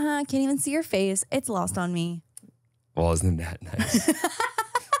 haha, can't even see your face. It's lost on me. Well, isn't that nice?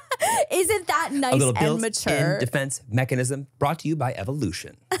 Isn't that nice a little and mature? Defense mechanism brought to you by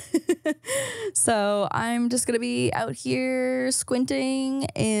evolution. So I'm just going to be out here squinting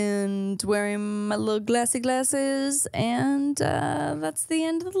and wearing my little glasses. And that's the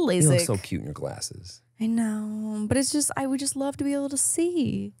end of the LASIK. You look so cute in your glasses. I know. But it's just, I would just love to be able to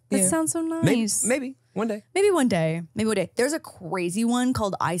see. That sounds so nice. Maybe one day. Maybe one day. There's a crazy one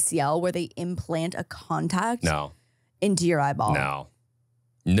called ICL where they implant a contact into your eyeball. No.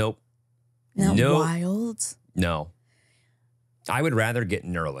 Nope. Isn't that wild? No. I would rather get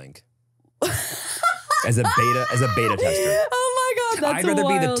Neuralink as a beta tester. Oh my God, that's I'd rather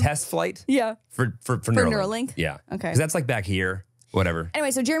wild. be the test flight. Yeah. For Neuralink. Neuralink? Yeah. Okay. Because that's like back here. whatever.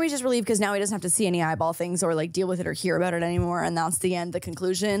 Anyway, so Jeremy's just relieved because now he doesn't have to see any eyeball things or like deal with it or hear about it anymore. And that's the end, the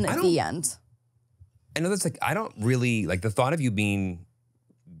conclusion, the end. I know that's like, I don't really, like the thought of you being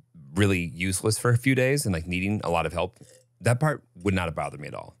really useless for a few days and like needing a lot of help, that part would not have bothered me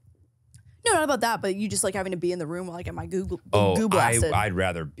at all. No, not about that, but you just like having to be in the room while I get my goo Oh, blasted. I'd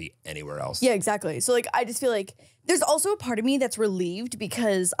rather be anywhere else. Yeah, exactly. So like, I just feel like there's also a part of me that's relieved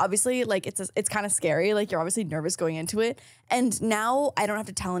because obviously like it's kind of scary. Like you're obviously nervous going into it. And now I don't have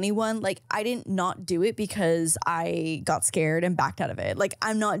to tell anyone. Like I didn't not do it because I got scared and backed out of it. Like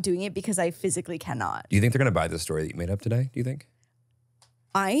I'm not doing it because I physically cannot. Do you think they're going to buy the story that you made up today? Do you think?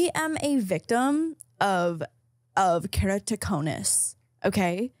 I am a victim of keratoconus.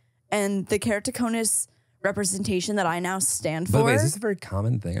 Okay. And the keratoconus representation that I now stand for. By the way, is this a very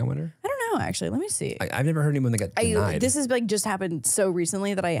common thing, I wonder? I don't know, actually. Let me see. I've never heard anyone that got denied. This has like just happened so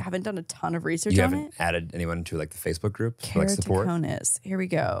recently that I haven't done a ton of research You on haven't it. added anyone to like the Facebook group for like support? Keratoconus. Here we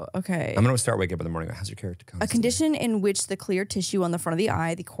go. Okay. I'm going to start waking up in the morning. How's your keratoconus? A condition in which the clear tissue on the front of the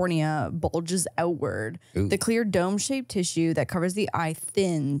eye, the cornea, bulges outward. Ooh. The clear dome-shaped tissue that covers the eye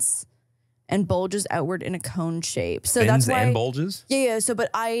thins and bulges outward in a cone shape. So Thins that's why and bulges? Yeah. So, but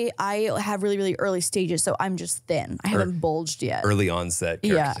I have really, really early stages, so I'm just thin. I haven't bulged yet. Early onset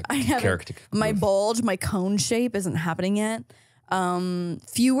Yeah, I haven't. My bulge, my cone shape isn't happening yet.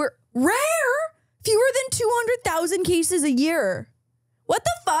 Fewer than 200,000 cases a year. What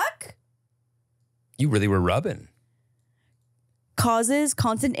the fuck? You really were rubbing. Causes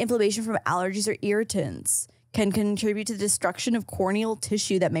constant inflammation from allergies or irritants. Can contribute to the destruction of corneal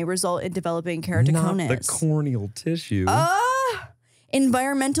tissue that may result in developing keratoconus. Not the corneal tissue.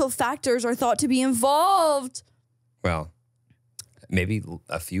 Environmental factors are thought to be involved. Well, maybe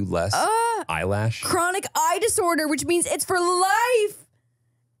a few less eyelash. Chronic eye disorder, which means it's for life.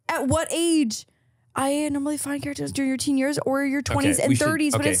 At what age? I normally find keratoconus during your teen years or your 20s and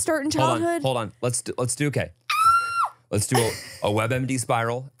 30s, but it's start in childhood. Hold on. Let's do okay. Let's do a WebMD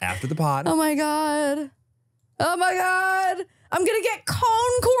spiral after the pod. Oh my God. Oh my God. I'm going to get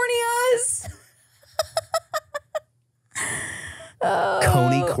cone corneas.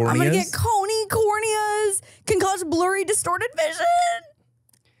 Coney corneas? I'm going to get coney corneas. Can cause blurry, distorted vision.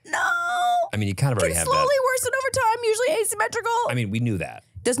 No. I mean, you kind of already have that. Slowly worsen over time, usually asymmetrical. I mean, we knew that.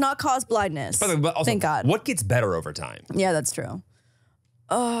 Does not cause blindness. By the way, but also, thank God. What gets better over time? Yeah, that's true.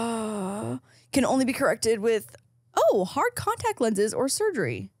 Can only be corrected with, hard contact lenses or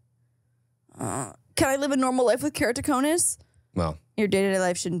surgery. Can I live a normal life with keratoconus? Well, your day-to-day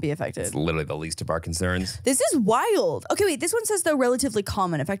life shouldn't be affected. It's literally the least of our concerns. This is wild. Okay, wait. This one says, though, relatively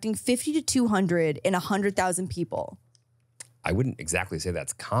common, affecting 50 to 200 in 100,000 people. I wouldn't exactly say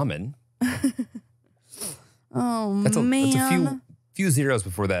that's common. Oh, that's man. That's a few zeros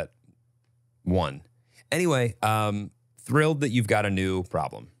before that one. Anyway, thrilled that you've got a new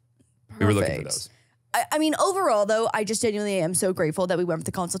problem. Perfect. We were looking for those. I mean, overall, though, I just genuinely am so grateful that we went for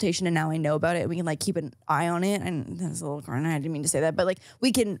the consultation and now I know about it and we can like keep an eye on it. And that's a little corny. I didn't mean to say that, but like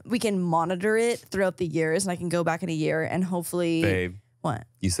we can monitor it throughout the years and I can go back in a year and hopefully. Babe. What?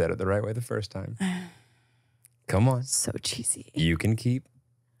 You said it the right way the first time. Come on. So cheesy. You can keep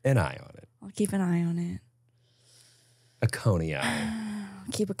an eye on it. I'll keep an eye on it. A coney eye.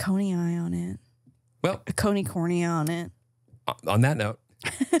 I'll keep a coney eye on it. Well, a coney cornea on it. On that note,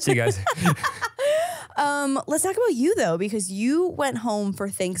 see you guys. Let's talk about you though, because you went home for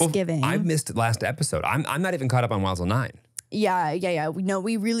Thanksgiving. Well, I missed last episode. I'm not even caught up on Wild Til 9. Yeah.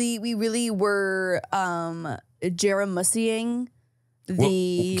 We really were Jeramussying the. Well,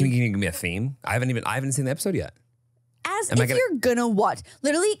 can you give me a theme? I haven't seen the episode yet. As if you're gonna watch.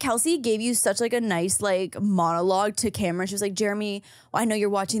 Literally, Kelsey gave you such like a nice like monologue to camera. She was like, Jeremy, I know you're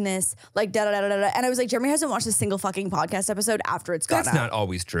watching this. Like da da da da da. And I was like, Jeremy hasn't watched a single fucking podcast episode after it's gone out. That's not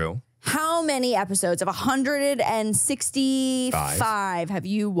always true. How many episodes of 165 have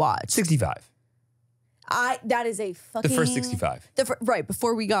you watched? 65. That is a fucking... The first 65. Right,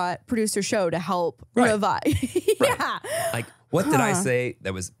 before we got producer show to help revive. Yeah. Like, what did I say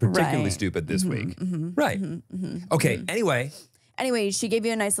that was particularly stupid this week? Okay, anyway. Anyway, she gave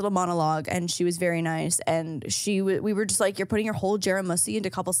you a nice little monologue and she was very nice. And we were just like, you're putting your whole Jeramussy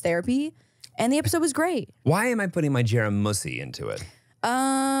into couples therapy. And the episode was great. Why am I putting my Jeramussy into it?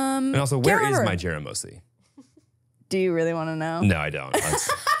 And also, where is my Jeramussy? Do you really want to know? No, I don't. Let's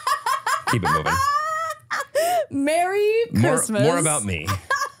keep it moving. Merry Christmas. More about me.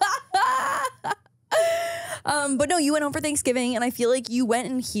 But no, you went home for Thanksgiving, and I feel like you went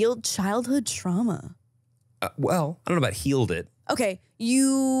and healed childhood trauma. Well, I don't know about healed it. Okay,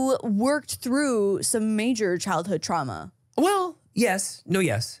 you worked through some major childhood trauma. Well, yes. No,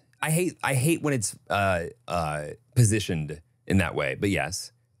 yes. I hate when it's positioned in that way. But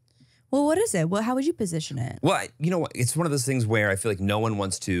yes. Well, what is it? Well, how would you position it? Well, you know what? It's one of those things where I feel like no one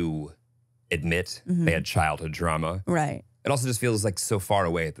wants to admit they had childhood trauma. Right. It also just feels like so far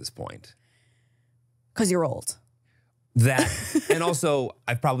away at this point. Because you're old. That, and also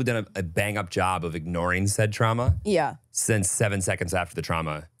I've probably done a bang up job of ignoring said trauma. Yeah. Since 7 seconds after the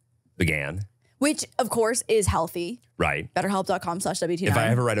trauma began. Which, of course, is healthy. Right. BetterHelp.com/WT9. If I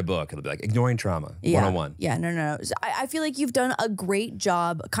ever write a book, it'll be like ignoring trauma 101. Yeah, no. So I feel like you've done a great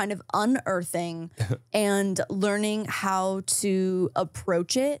job kind of unearthing and learning how to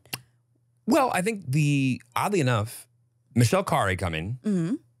approach it. Well, I think oddly enough, Michelle Khare coming,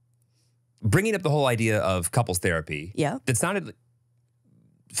 bringing up the whole idea of couples therapy. Yeah. That sounded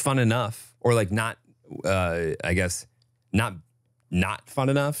fun enough, or like not, I guess, not fun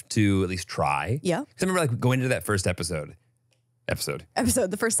enough to at least try. Yeah. Because I remember like going into that first episode,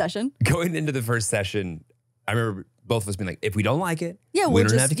 The first session. going into the first session, I remember both of us being like, if we don't like it, Yeah, we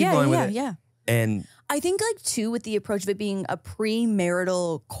don't have to keep going with it. Yeah. And I think like too with the approach of it being a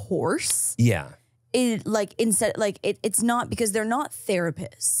premarital course, yeah, it's not because they're not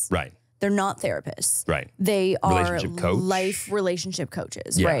therapists. right, They're not therapists. right. They are Relationship coach? life relationship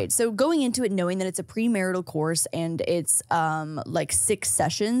coaches, Yeah. right? So going into it knowing that it's a premarital course and it's like 6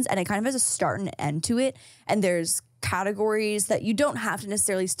 sessions and it kind of has a start and end to it, and there's categories that you don't have to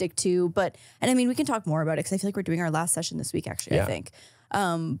necessarily stick to, but I mean we can talk more about it because I feel like we're doing our last session this week actually. Yeah. I think,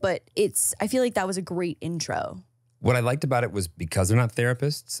 but I feel like that was a great intro. What I liked about it was because they're not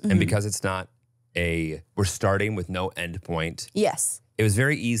therapists and because it's not we're starting with no end point. Yes. It was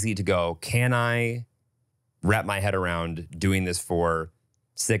very easy to go, can I wrap my head around doing this for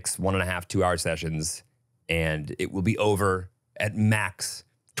 6 1.5, 2 hour sessions and it will be over at max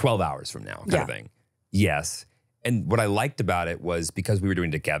 12 hours from now kind of thing. Yes. And what I liked about it was because we were doing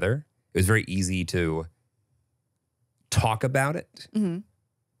it together, it was very easy to talk about it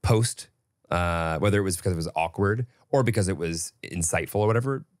post, whether it was because it was awkward or because it was insightful or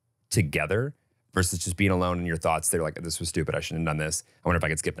whatever, together. Versus just being alone in your thoughts. They're like, this was stupid. I shouldn't have done this. I wonder if I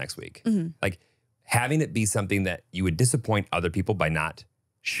could skip next week. Like having it be something that you would disappoint other people by not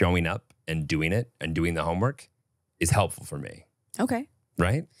showing up and doing it and doing the homework is helpful for me. Okay.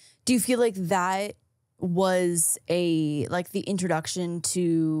 Right? Do you feel like that was the introduction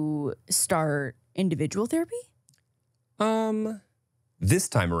to start individual therapy? This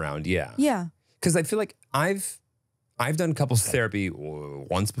time around, yeah. Yeah. Because I feel like I've done couples therapy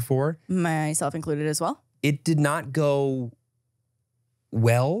once before. Myself included as well. It did not go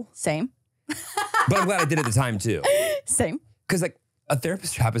well, Same. but I'm glad I did it at the time too. Same. Because like a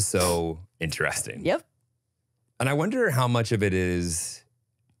therapist's job is so interesting. Yep. And I wonder how much of it is,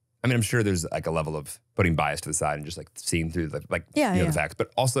 I mean, I'm sure there's like a level of putting bias to the side and just like seeing through the the facts. But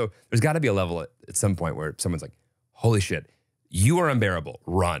also there's got to be a level at some point where someone's like, holy shit, you are unbearable.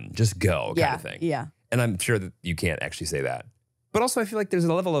 Run, just go kind of thing. Yeah. And I'm sure that you can't actually say that. But also I feel like there's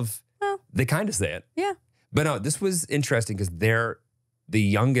a level of, they kind of say it. Yeah. But no, this was interesting because they're the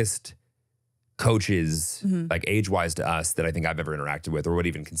youngest coaches, like age-wise to us, that I think I've ever interacted with or would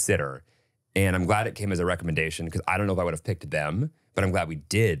even consider. And I'm glad it came as a recommendation because I don't know if I would have picked them, but I'm glad we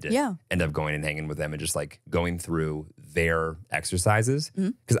did end up going and hanging with them and just like going through their exercises.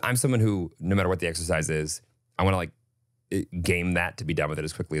 Because I'm someone who, no matter what the exercise is, I want to like game that to be done with it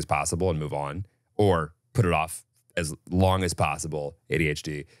as quickly as possible and move on, or put it off as long as possible,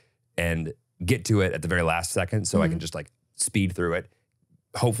 ADHD, and get to it at the very last second so I can just like speed through it.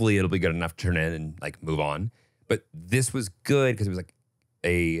 Hopefully it'll be good enough to turn in and like move on. But this was good because it was like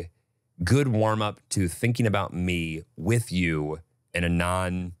a good warm up to thinking about me with you in a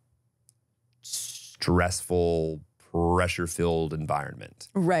non-stressful, pressure-filled environment.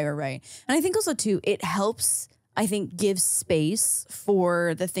 Right. And I think also too, it helps, I think, give space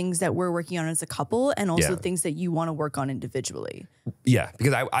for the things that we're working on as a couple and also things that you want to work on individually. Yeah,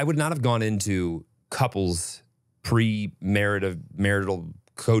 because I would not have gone into couples marital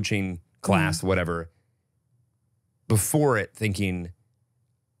coaching class, whatever, before it thinking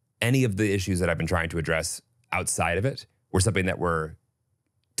any of the issues that I've been trying to address outside of it were something that were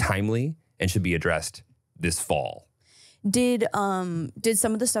timely and should be addressed this fall. Did some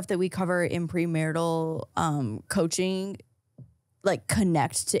of the stuff that we cover in premarital coaching like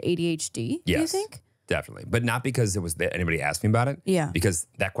connect to ADHD? Yes, do you think? Definitely. But not because it was that anybody asked me about it. Yeah. Because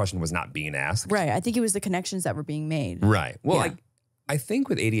that question was not being asked. Right. I think it was the connections that were being made. Right. Well, Yeah. I think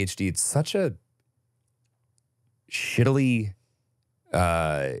with ADHD, it's such a shittily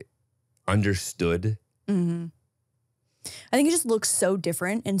understood I think it just looks so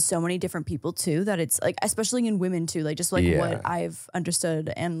different in so many different people too, that it's like, especially in women too, like just like what I've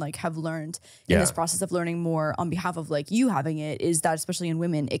understood and like have learned in this process of learning more on behalf of like you having it, is that especially in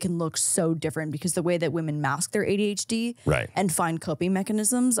women, it can look so different because the way that women mask their ADHD and find coping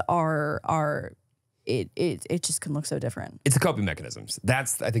mechanisms it just can look so different. It's the coping mechanisms.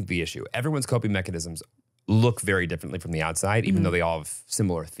 That's, I think, the issue. Everyone's coping mechanisms look very differently from the outside, even though they all have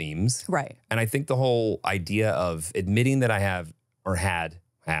similar themes. Right. And I think the whole idea of admitting that I have or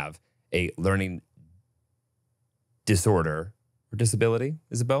have a learning disorder or disability,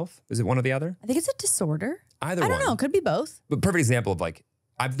 is it both? Is it one or the other? I think it's a disorder. Either I one. don't know. It could be both. But perfect example of like,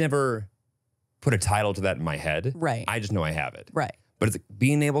 I've never put a title to that in my head. Right. I just know I have it. Right. But it's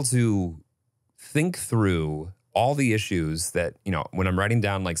being able to think through all the issues that, you know, when I'm writing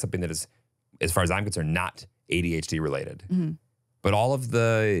down like something that is, as far as I'm concerned, not ADHD related, but all of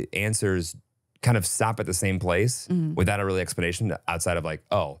the answers kind of stop at the same place without a really explanation outside of like,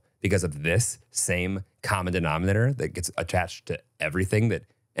 oh, because of this same common denominator that gets attached to everything that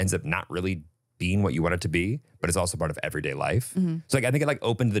ends up not really being what you want it to be, but it's also part of everyday life. So like, I think it like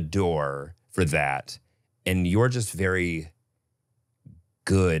opened the door for that. And you're just very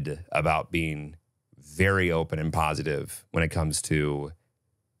good about being very open and positive when it comes to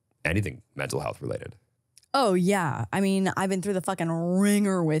anything mental health related. Oh, yeah. I mean, I've been through the fucking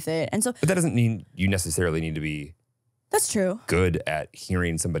ringer with it. And so, But that doesn't mean you necessarily need to be that's true. good at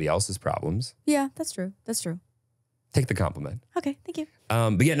hearing somebody else's problems. Yeah, that's true. That's true. Take the compliment. Okay, thank you.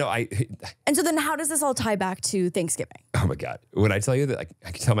 But yeah, no, And so then how does this all tie back to Thanksgiving? oh my God. When I tell you that, like,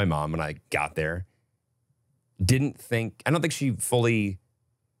 I could tell my mom when I got there, I don't think she fully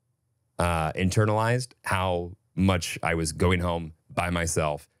internalized how much I was going home by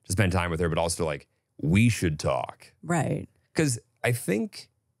myself to spend time with her, but also like, we should talk. Right. Because I think,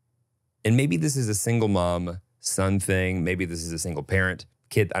 and maybe this is a single mom son thing, maybe this is a single parent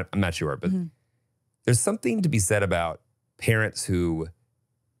kid, I'm not sure, but there's something to be said about parents who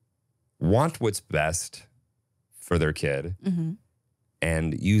want what's best for their kid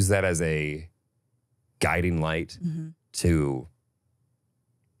and use that as a guiding light to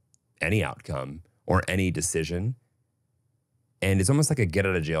any outcome or any decision. And it's almost like a get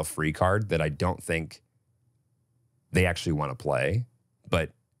out of jail free card that I don't think they actually want to play,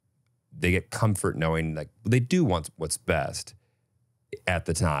 but they get comfort knowing like they do want what's best at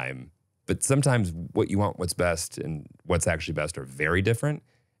the time. But sometimes what you want what's best and what's actually best are very different.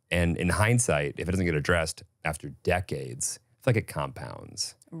 And in hindsight, if it doesn't get addressed after decades, I feel like it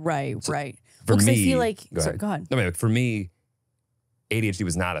compounds. Right, So right. For Well, 'cause me, I feel like, go sorry, ahead. go ahead. No, I mean, for me, ADHD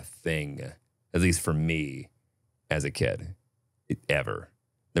was not a thing, at least for me as a kid, ever.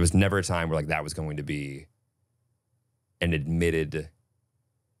 There was never a time where like that was going to be an admitted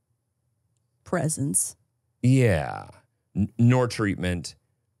Presence. yeah, nor treatment,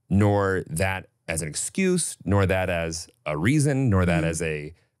 nor that as an excuse, nor that as a reason, nor that as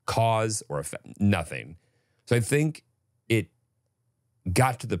a cause or effect, nothing. So I think it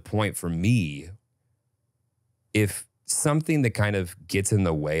got to the point for me, if something that kind of gets in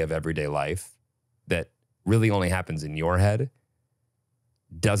the way of everyday life that really only happens in your head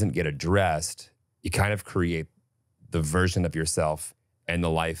doesn't get addressed, you kind of create the version of yourself and the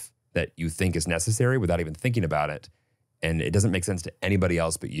life that you think is necessary without even thinking about it. And it doesn't make sense to anybody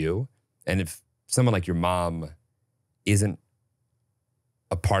else but you. And if someone like your mom isn't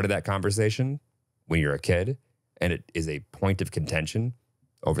a part of that conversation when you're a kid, and it is a point of contention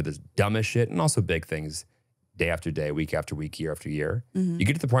over this dumbest shit and also big things day after day, week after week, year after year, you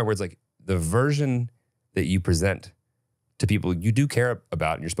get to the point where it's like the version that you present to people you do care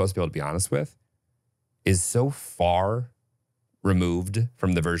about and you're supposed to be able to be honest with is so far removed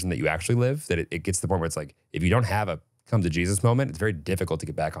from the version that you actually live that it gets to the point where it's like, if you don't have a come to Jesus moment, it's very difficult to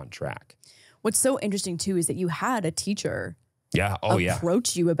get back on track. What's so interesting too is that you had a teacher Yeah. Oh, yeah.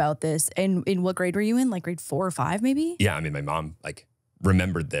 approach you about this. And in what grade were you in? Like grade 4 or 5 maybe? Yeah. I mean, my mom like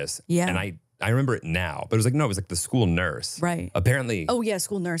remembered this. Yeah. And I remember it now, but it was like, no, it was like the school nurse. Right. Apparently. Oh yeah,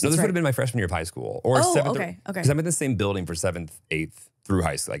 school nurse. No, this that's would right. have been my freshman year of high school or Oh, 7th. okay, okay. Because I'm in the same building for 7th, 8th through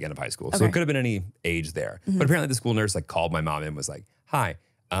high school, like end of high school. So Okay. it could have been any age there. But apparently the school nurse like called my mom and was like, hi,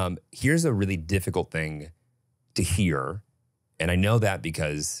 here's a really difficult thing to hear. And I know that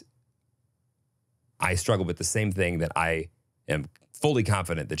because I struggle with the same thing that I am fully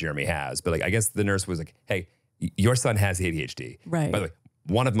confident that Jeremy has. But like, I guess the nurse was like, hey, your son has ADHD. Right. By the way,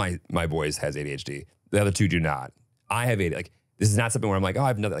 one of my boys has ADHD. The other two do not. I have ADHD. Like, this is not something where I'm like, oh, I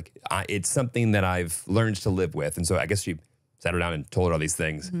have nothing. Like, it's something that I've learned to live with. And so I guess she sat her down and told her all these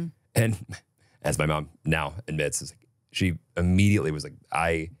things. And as my mom now admits, she immediately was like,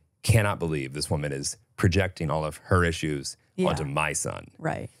 I cannot believe this woman is projecting all of her issues onto my son.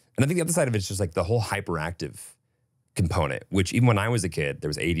 Right. And I think the other side of it is just like the whole hyperactive component, which even when I was a kid, there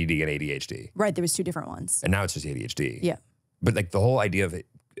was ADD and ADHD. Right. There was 2 different ones. And now it's just ADHD. Yeah. But like the whole idea of it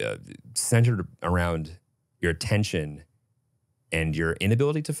centered around your attention and your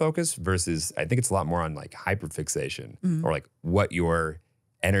inability to focus versus I think it's a lot more on like hyperfixation or like what your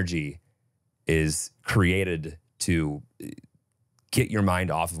energy is created to get your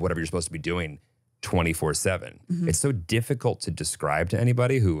mind off of whatever you're supposed to be doing 24/7. It's so difficult to describe to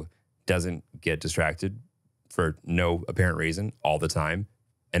anybody who doesn't get distracted for no apparent reason all the time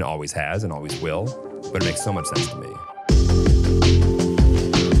and always has and always will, but it makes so much sense to me.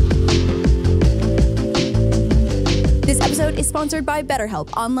 This episode is sponsored by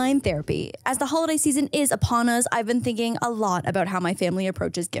BetterHelp Online Therapy. As the holiday season is upon us, I've been thinking a lot about how my family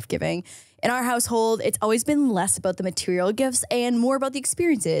approaches gift giving. In our household, it's always been less about the material gifts and more about the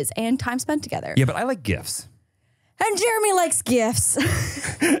experiences and time spent together. Yeah, but I like gifts. And Jeremy likes gifts.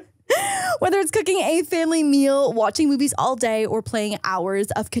 Whether it's cooking a family meal, watching movies all day, or playing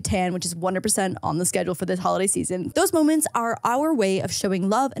hours of Catan, which is 100% on the schedule for this holiday season, those moments are our way of showing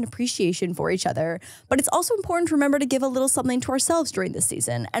love and appreciation for each other. But it's also important to remember to give a little something to ourselves during this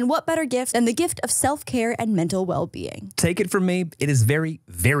season. And what better gift than the gift of self-care and mental well-being? Take it from me, it is very,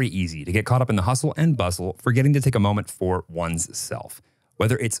 very easy to get caught up in the hustle and bustle, forgetting to take a moment for one's self.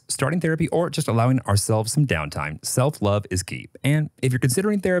 Whether it's starting therapy or just allowing ourselves some downtime, self-love is key. And if you're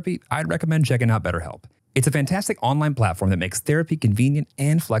considering therapy, I'd recommend checking out BetterHelp. It's a fantastic online platform that makes therapy convenient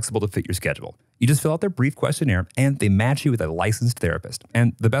and flexible to fit your schedule. You just fill out their brief questionnaire and they match you with a licensed therapist.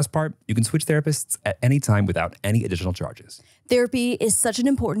 And the best part, you can switch therapists at any time without any additional charges. Therapy is such an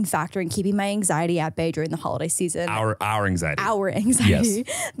important factor in keeping my anxiety at bay during the holiday season. Our anxiety. Our anxiety.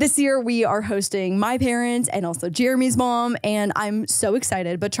 Yes. This year, we are hosting my parents and also Jeremy's mom, and I'm so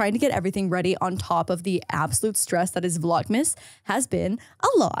excited, but trying to get everything ready on top of the absolute stress that is Vlogmas has been a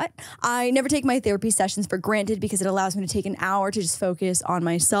lot. I never take my therapy sessions for granted because it allows me to take an hour to just focus on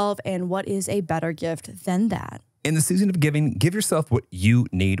myself, and what is a better gift than that? In the season of giving, give yourself what you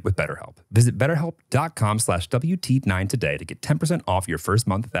need with BetterHelp. Visit BetterHelp.com/WT9 today to get 10% off your first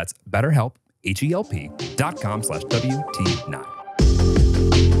month. That's BetterHelp, HELP.com/WT9.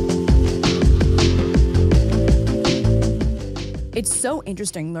 It's so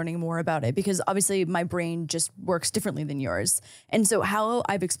interesting learning more about it because obviously my brain just works differently than yours. And so how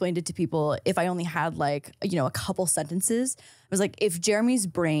I've explained it to people, if I only had like, a couple sentences, I was like, if Jeremy's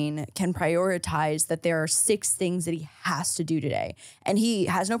brain can prioritize that there are 6 things that he has to do today, and he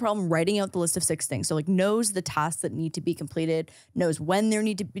has no problem writing out the list of 6 things. So like knows the tasks that need to be completed, knows when they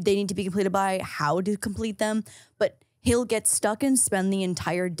need to be completed by, how to complete them, but he'll get stuck and spend the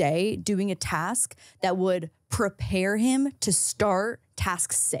entire day doing a task that would prepare him to start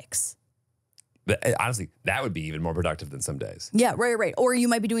task 6. But honestly, that would be even more productive than some days. Yeah, right. Or you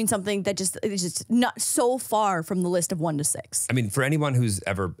might be doing something that is just not so far from the list of 1 to 6. I mean, for anyone who's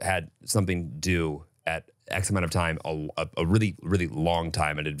ever had something due at X amount of time, a really, really long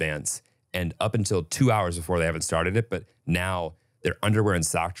time in advance, and up until 2 hours before they haven't started it, but now their underwear and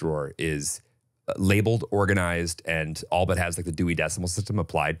sock drawer is labeled, organized, and all but has like the Dewey Decimal System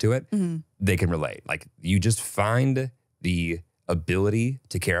applied to it, they can relate. Like you just find the ability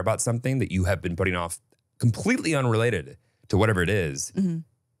to care about something that you have been putting off completely unrelated to whatever it is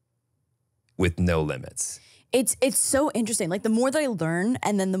with no limits. It's so interesting. Like the more that I learn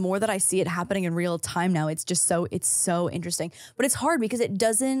and then the more that I see it happening in real time now, it's so interesting. But it's hard because it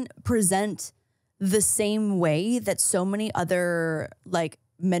doesn't present the same way that so many other like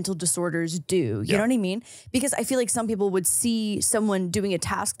mental disorders do. You know what I mean? Because I feel like some people would see someone doing a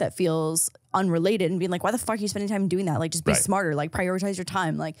task that feels unrelated and being like, why the fuck are you spending time doing that? Like just be smarter, like prioritize your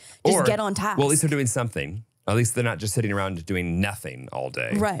time, like just get on task. Well, at least they're doing something. At least they're not just sitting around doing nothing all day.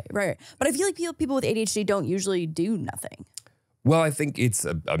 Right. But I feel like people with ADHD don't usually do nothing. Well, I think it's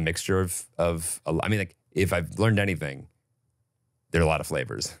a mixture of I mean, like if I've learned anything, there are a lot of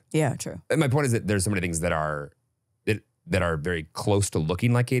flavors. Yeah, true. And my point is that there's so many things that are very close to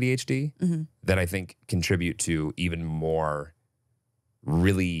looking like ADHD that I think contribute to even more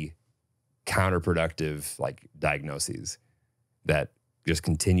really counterproductive like diagnoses that just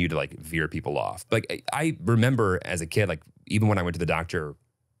continue to like veer people off. Like I remember as a kid, like even when I went to the doctor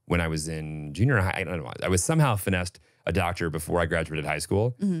when I was in junior high, I don't know, I was somehow finessed a doctor before I graduated high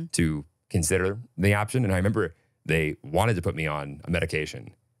school to consider the option. And I remember they wanted to put me on a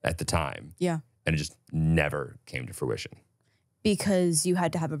medication at the time. Yeah. And it just never came to fruition. Because you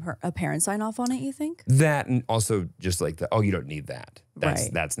had to have a parent sign off on it, you think? That, and also just like, you don't need that.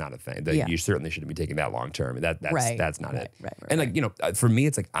 That's not a thing. You certainly shouldn't be taking that long term. That's not it. Right. And like, for me,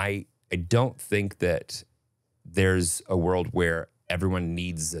 it's like I don't think that there's a world where everyone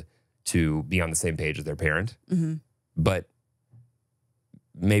needs to be on the same page as their parent. But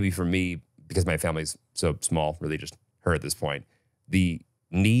maybe for me, because my family's so small, really just her at this point, the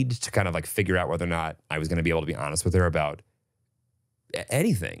need to kind of like figure out whether or not I was going to be able to be honest with her about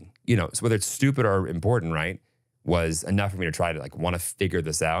anything, you know, so whether it's stupid or important, right, was enough for me to try to like want to figure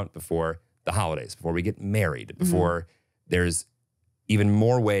this out before the holidays, before we get married, before there's even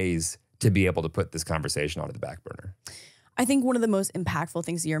more ways to be able to put this conversation onto the back burner. I think one of the most impactful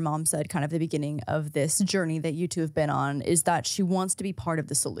things that your mom said kind of at the beginning of this journey that you two have been on is that she wants to be part of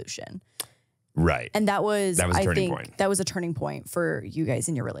the solution. Right. And that was a I turning think point. that was a turning point for you guys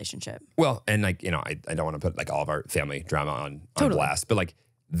in your relationship. Well, and like, you know, I don't want to put like all of our family drama on Totally. blast, but like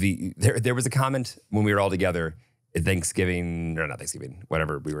there was a comment when we were all together at Thanksgiving, or not Thanksgiving,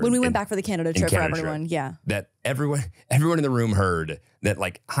 whatever we were. When we went back for the Canada trip for Canada everyone, trip, yeah. that everyone in the room heard, that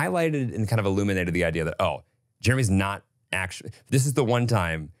like highlighted and kind of illuminated the idea that, oh, Jeremy's not actually, this is the one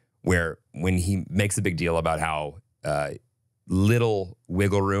time where when he makes a big deal about how little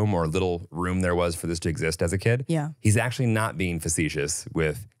wiggle room or little room there was for this to exist as a kid, Yeah. he's actually not being facetious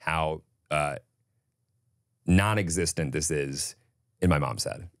with how non-existent this is in my mom's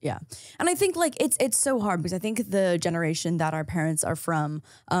head. Yeah. And I think like it's so hard because I think the generation that our parents are from,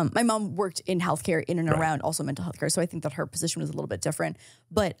 my mom worked in healthcare in and around also mental health care. So I think that her position was a little bit different.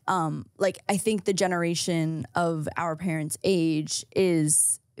 But like I think the generation of our parents' age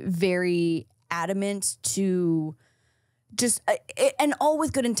is very adamant to just and all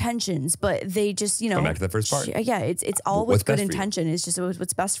with good intentions, but they just, you know, Go back to the first part. Yeah, it's all What's with good best for you? intention. It's just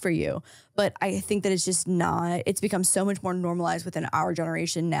what's best for you. But I think that it's just not. It's become so much more normalized within our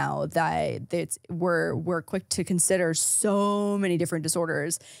generation now that we're quick to consider so many different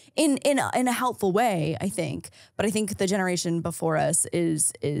disorders in a helpful way, I think. But I think the generation before us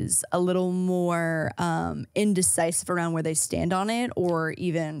is a little more indecisive around where they stand on it, or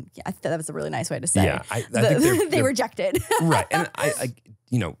even I thought that was a really nice way to say. Yeah, I think they reject it. Right. And I,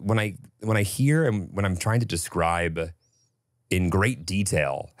 you know, when I hear and when I'm trying to describe in great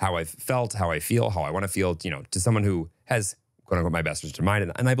detail how I've felt, how I feel, how I want to feel, you know, to someone who has, quote unquote, my best interest in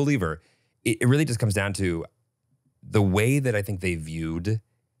mind, and I believe her, it really just comes down to the way that I think they viewed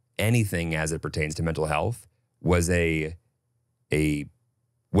anything as it pertains to mental health was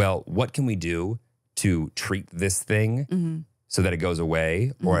well, what can we do to treat this thing so that it goes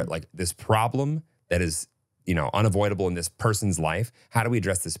away, or like this problem that is, you know, unavoidable in this person's life? How do we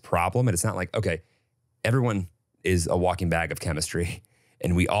address this problem? And it's not like, okay, everyone is a walking bag of chemistry,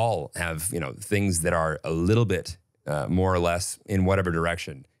 and we all have, you know, things that are a little bit more or less in whatever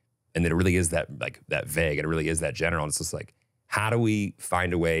direction, and that it really is that like that vague, and it really is that general. And it's just like, how do we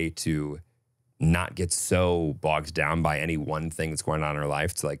find a way to not get so bogged down by any one thing that's going on in our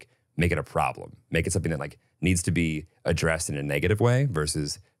life to like make it a problem, make it something that like needs to be addressed in a negative way,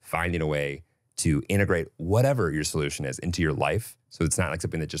 versus finding a way to integrate whatever your solution is into your life, so it's not like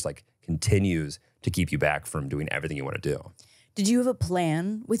something that just like continues to keep you back from doing everything you want to do. Did you have a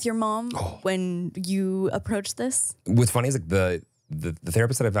plan with your mom when you approached this? What's funny is like the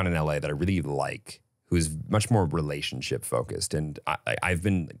therapist that I found in LA that I really like, who's much more relationship focused, and I've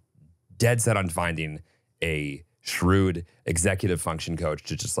been dead set on finding a shrewd executive function coach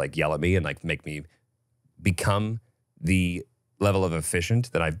to just like yell at me and like make me become the level of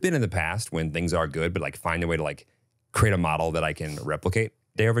efficient that I've been in the past when things are good, but like find a way to like create a model that I can replicate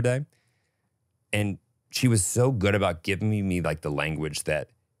day over day. And she was so good about giving me like the language that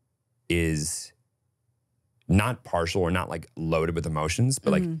is not partial or not like loaded with emotions,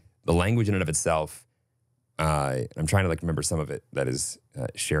 but like the language in and of itself. I'm trying to like remember some of it that is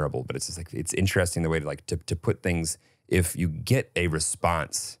shareable, but it's just like, it's interesting the way to like to put things. If you get a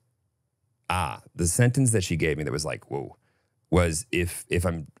response, the sentence that she gave me that was like, whoa, was if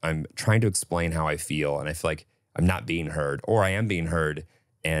I'm trying to explain how I feel and I feel like I'm not being heard, or I am being heard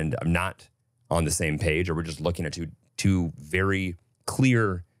and I'm not on the same page, or we're just looking at two very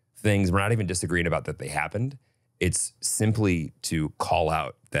clear things, we're not even disagreeing about that they happened. It's simply to call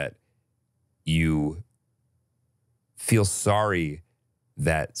out that you feel sorry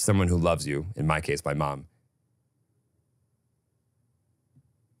that someone who loves you, in my case, my mom,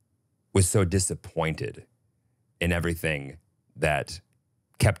 was so disappointed in everything that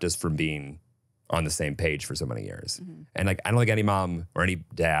kept us from being on the same page for so many years. And like, I don't think any mom or any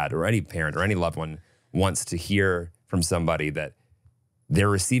dad or any parent or any loved one wants to hear from somebody that they're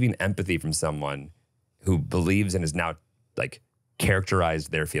receiving empathy from someone who believes and has now like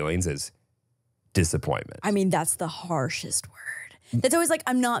characterized their feelings as disappointment. I mean, that's the harshest word. That's always like,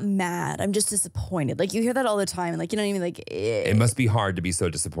 I'm not mad. I'm just disappointed. Like you hear that all the time. And like, you know what I mean? Like, It must be hard to be so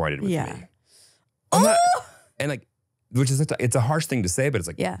disappointed with Yeah. me. And like, which is, it's a harsh thing to say, but it's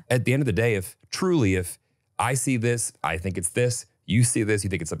like, Yeah. at the end of the day, if I see this, I think it's this, you see this, you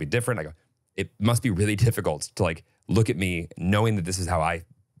think it's something different. I go, it must be really difficult to like look at me knowing that this is how I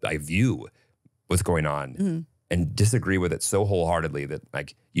view what's going on and disagree with it so wholeheartedly that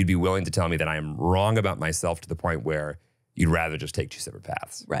like you'd be willing to tell me that I am wrong about myself to the point where you'd rather just take two separate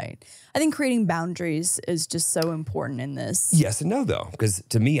paths. right. I think creating boundaries is just so important in this. Yes and no, though, because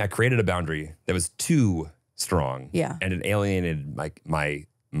to me, I created a boundary that was too strong. Yeah. And it alienated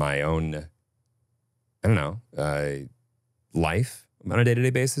my own, I don't know, life on a day-to-day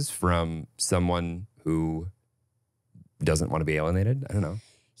basis from someone who doesn't want to be alienated. I don't know.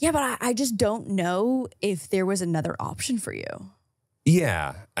 Yeah, but I just don't know if there was another option for you.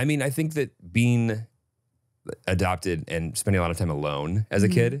 Yeah. I mean, I think that being adopted and spending a lot of time alone as a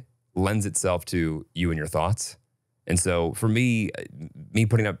kid lends itself to you and your thoughts. And so for me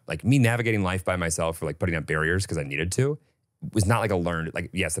putting up, like me navigating life by myself or like putting up barriers because I needed to was not like a learned, like,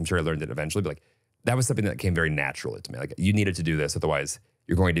 yes, I'm sure I learned it eventually, but like that was something that came very naturally to me. Like you needed to do this. Otherwise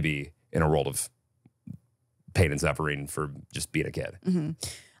you're going to be in a world of pain and suffering for just being a kid.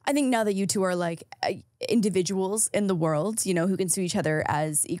 I think now that you two are like individuals in the world, you know, who can see each other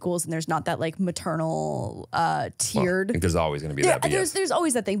as equals, and there's not that like maternal tiered. I think there's always going to be that. But There's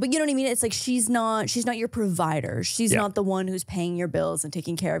always that thing, but you know what I mean. It's like she's not your provider. She's not the one who's paying your bills and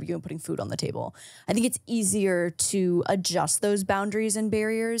taking care of you and putting food on the table. I think it's easier to adjust those boundaries and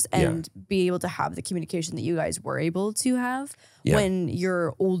barriers and be able to have the communication that you guys were able to have when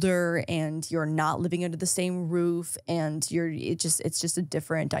you're older and you're not living under the same roof and it's just a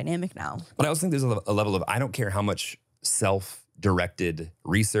different dynamic now. But I also think there's a level of, I don't care how much self-directed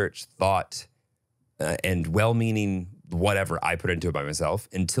research, thought, and well-meaning whatever I put into it by myself,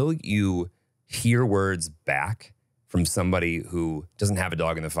 until you hear words back from somebody who doesn't have a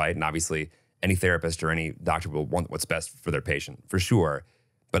dog in the fight. And obviously any therapist or any doctor will want what's best for their patient, for sure.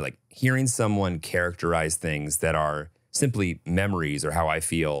 But like hearing someone characterize things that are simply memories or how I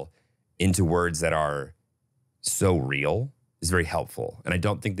feel into words that are so real is very helpful. And I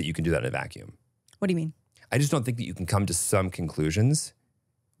don't think that you can do that in a vacuum. What do you mean? I just don't think that you can come to some conclusions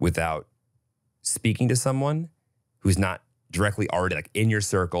without speaking to someone who's not directly already like in your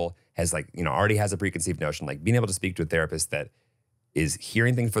circle, has like, you know, already has a preconceived notion, like being able to speak to a therapist that is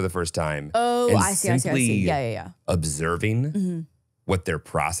hearing things for the first time. Oh, and I see. simply Yeah. observing what they're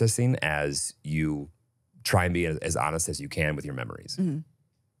processing as you try and be as honest as you can with your memories.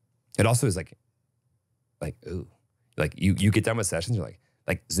 It also is like, ooh, like you get done with sessions, you're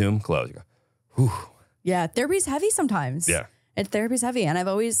like Zoom close. You go, whew. Yeah, therapy's heavy sometimes. Yeah. And therapy's heavy. And I've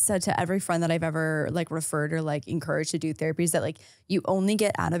always said to every friend that I've ever like referred or like encouraged to do therapies that like you only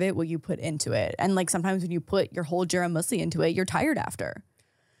get out of it what you put into it. And like sometimes when you put your whole jar of muesli into it, you're tired after.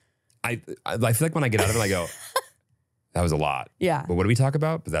 I feel like when I get out of it, I go, that was a lot. Yeah. But what do we talk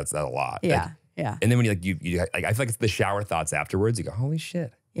about? But that's a lot. Yeah. Like, yeah. and then when you like, I feel like it's the shower thoughts afterwards. You go, holy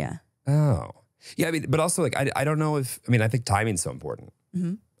shit. Yeah. Oh. Yeah, I mean, but also like, I don't know if, I think timing's so important.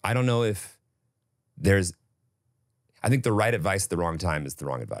 I don't know if I think the right advice at the wrong time is the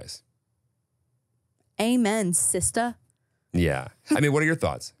wrong advice. Amen, sister. Yeah. I mean, what are your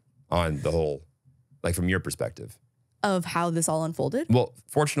thoughts on the whole, like from your perspective? Of how this all unfolded? Well,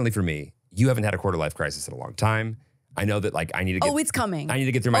 fortunately for me, you haven't had a quarter life crisis in a long time. I know that like I need to get. Oh, it's coming. I need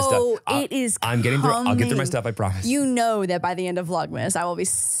to get through my stuff. Oh, it is I'm getting through. I'll get through my coming. stuff. I promise. You know that by the end of Vlogmas, I will be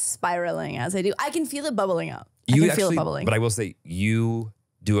spiraling as I do. I can feel it bubbling up. I can feel it bubbling. But I will say you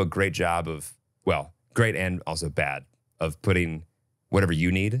do a great job of, well, great and also bad, of putting whatever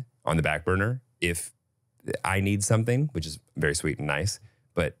you need on the back burner if I need something, which is very sweet and nice.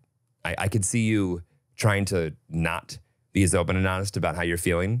 But I could see you trying to not be as open and honest about how you're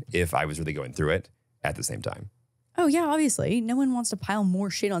feeling if I was really going through it at the same time. Oh, yeah, obviously. No one wants to pile more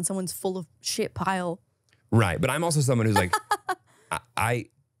shit on someone's full of shit pile. Right. But I'm also someone who's like, I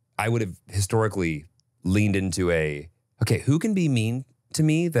would have historically leaned into okay, who can be mean to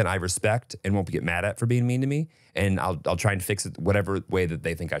me that I respect and won't get mad at for being mean to me? And I'll try and fix it whatever way that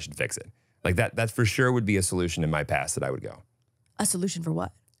they think I should fix it. Like that for sure would be a solution in my past that I would go. A solution for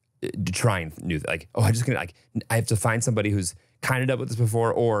what? Trying new, like, oh, I have to find somebody who's kind of dealt with this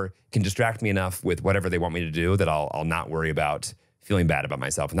before or can distract me enough with whatever they want me to do that I'll not worry about feeling bad about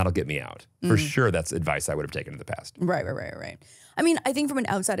myself, and that'll get me out. For sure, that's advice I would have taken in the past. Right. I mean, I think from an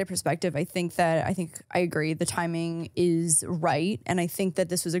outsider perspective, I think I agree. The timing is right. And I think that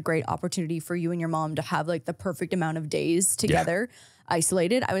this was a great opportunity for you and your mom to have like the perfect amount of days together,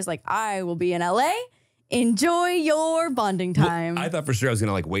 isolated. I was like, I will be in LA enjoy your bonding time. I thought for sure I was going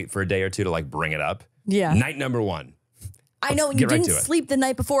to like wait for a day or two to like bring it up. Yeah. Night number one. I know, and get you right didn't to it. sleep the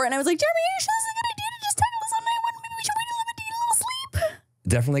night before, and I was like, Jeremy, are you sure this is a good idea to just tackle this on night one? Maybe we should wait a little bit to eat a little sleep.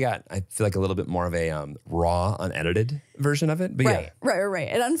 Definitely got, I feel like a little bit more of a raw, unedited version of it. But yeah. Right.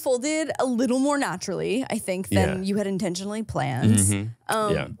 It unfolded a little more naturally, I think, than you had intentionally planned.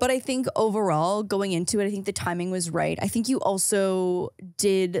 But I think overall, going into it, I think the timing was right. I think you also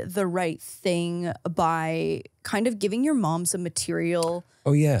did the right thing by kind of giving your mom some material.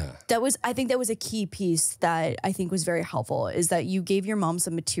 Oh, yeah. I think that was a key piece that I think was very helpful, is that you gave your mom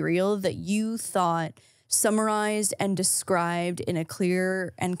some material that you thought summarized and described in a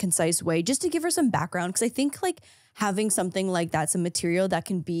clear and concise way, just to give her some background. Because I think like having something like that, some material that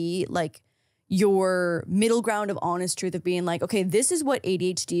can be like your middle ground of honest truth of being like, okay, this is what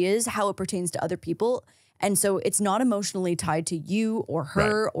ADHD is, how it pertains to other people. And so it's not emotionally tied to you or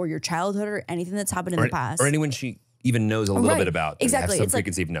her or your childhood or anything that's happened in the past. Or anyone she even knows a little bit about. Exactly. Have It's some like,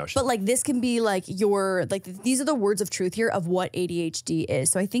 preconceived notion. but like this can be like these are the words of truth here of what ADHD is.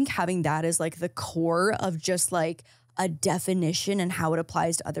 So I think having that as like the core of just like a definition and how it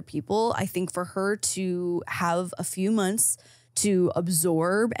applies to other people, I think for her to have a few months to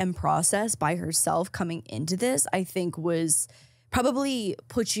absorb and process by herself coming into this, I think was probably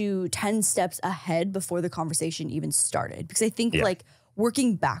put you 10 steps ahead before the conversation even started. Because I think like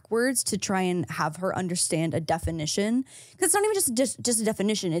working backwards to try and have her understand a definition, because it's not even just a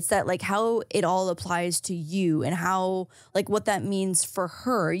definition. It's that like how it all applies to you and how like what that means for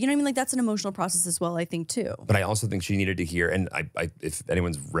her. You know what I mean? Like that's an emotional process as well, I think too. But I also think she needed to hear, and I if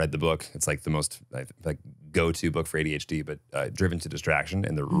anyone's read the book, it's like the most like go-to book for ADHD, but Driven to Distraction.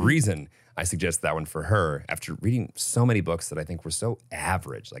 And the reason I suggest that one for her, after reading so many books that I think were so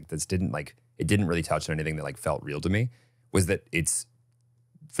average, like this didn't really touch on anything that like felt real to me, was that it's,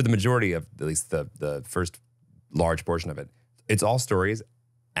 for the majority of at least the first large portion of it, it's all stories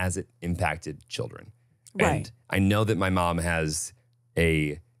as it impacted children. Right. And I know that my mom has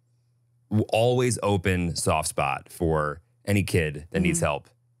a always open soft spot for any kid that needs help,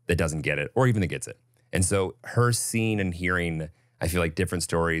 that doesn't get it, or even that gets it. And so her seeing and hearing, I feel like, different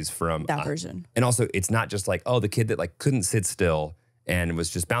stories from That version. And also it's not just like, oh, the kid that like couldn't sit still and was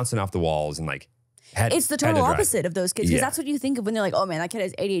just bouncing off the walls and like it's the total opposite of those kids, because Yeah. that's what you think of when they're like, oh man, that kid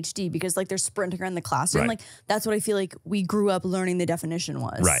has ADHD, because like they're sprinting around the classroom. Right. Like that's what I feel like we grew up learning the definition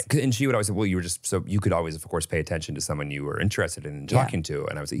was. Right. And she would always say, well, you were just, so you could always, of course, pay attention to someone you were interested in talking to.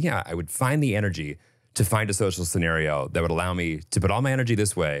 And I was like, yeah, I would find the energy to find a social scenario that would allow me to put all my energy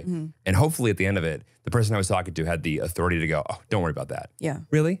this way. And hopefully at the end of it, the person I was talking to had the authority to go, oh, don't worry about that. Yeah.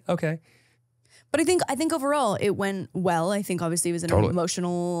 Really? Okay. But I think overall it went well. I think obviously it was an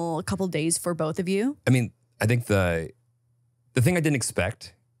emotional couple days for both of you. I mean, I think the thing I didn't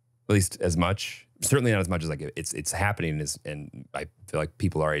expect, at least as much, certainly not as much as like it's happening, and I feel like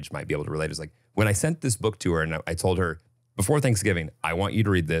people our age might be able to relate, is like when I sent this book to her and I told her before Thanksgiving, I want you to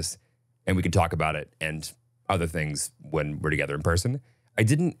read this and we can talk about it and other things when we're together in person. I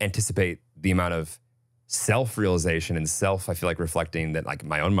didn't anticipate the amount of self-realization and I feel like reflecting that like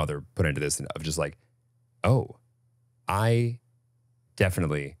my own mother put into this, of just like, oh, I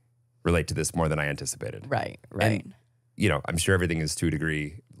definitely relate to this more than I anticipated. Right. And, you know, I'm sure everything is to a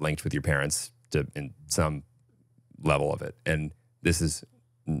degree linked with your parents in some level of it. And this is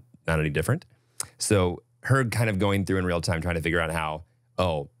not any different. So her kind of going through in real time, trying to figure out how,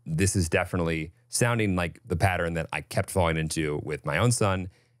 oh, this is definitely sounding like the pattern that I kept falling into with my own son.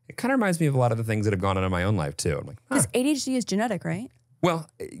 It kind of reminds me of a lot of the things that have gone on in my own life too. I'm like, Because ADHD is genetic, right? well,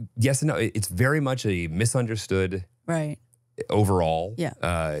 yes and no. It's very much a misunderstood Right. overall. Yeah.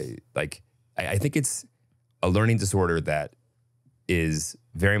 Like I think it's a learning disorder that is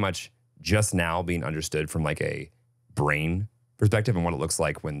very much just now being understood from like a brain perspective and what it looks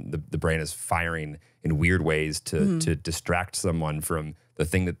like when the brain is firing in weird ways to distract someone from the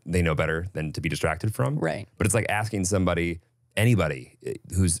thing that they know better than to be distracted from. Right. But it's like asking anybody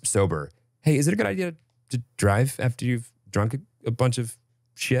who's sober, hey, is it a good idea to drive after you've drunk a bunch of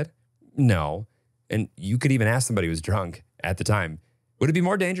shit? No. And you could even ask somebody who's drunk at the time, would it be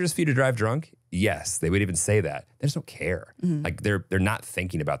more dangerous for you to drive drunk? Yes, they would even say that. They just don't care. Like they're not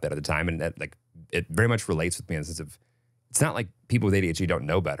thinking about that at the time. And that, like, it very much relates with me in the sense of, it's not like people with ADHD don't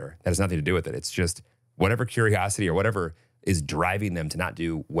know better. That has nothing to do with it. It's just whatever curiosity or whatever is driving them to not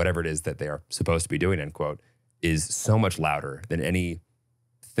do whatever it is that they are supposed to be doing, end quote, is so much louder than any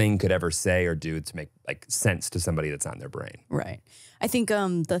thing could ever say or do to make like sense to somebody that's not in their brain. Right. I think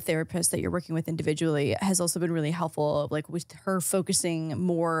the therapist that you're working with individually has also been really helpful, like with her focusing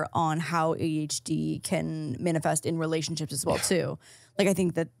more on how ADHD can manifest in relationships as well too. Like I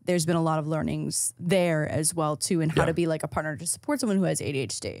think that there's been a lot of learnings there as well too, and how to be like a partner to support someone who has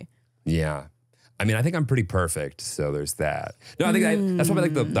ADHD. Yeah. I mean, I think I'm pretty perfect, so there's that. No, I think that's probably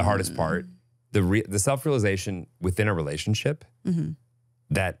like the hardest part. The self-realization within a relationship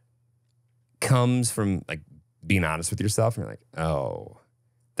that comes from like being honest with yourself, and you're like, oh,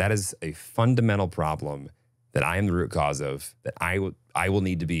 that is a fundamental problem that I am the root cause of, that I will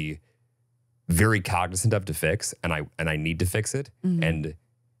need to be very cognizant of to fix, and I need to fix it, and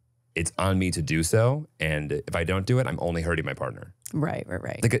it's on me to do so. And if I don't do it, I'm only hurting my partner. Right.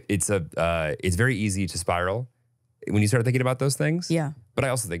 Like it's very easy to spiral when you start thinking about those things. Yeah. But I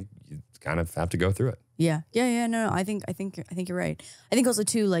also think you kind of have to go through it. Yeah. No. I think you're right. I think also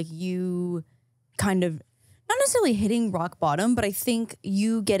too, like you kind of not necessarily hitting rock bottom, but I think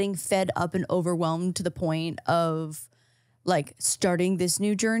you getting fed up and overwhelmed to the point of like starting this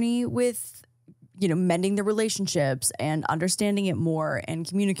new journey with, you know, mending the relationships and understanding it more and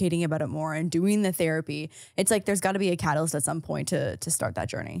communicating about it more and doing the therapy. It's like there's got to be a catalyst at some point to start that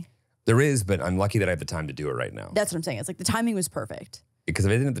journey. There is, but I'm lucky that I have the time to do it right now. That's what I'm saying. It's like the timing was perfect. Because if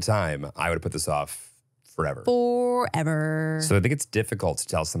I didn't have the time, I would have put this off forever. So I think it's difficult to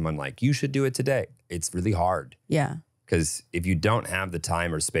tell someone like, you should do it today. It's really hard. Yeah. Because if you don't have the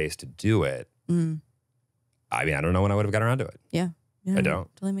time or space to do it, I mean, I don't know when I would have got around to it. Yeah. I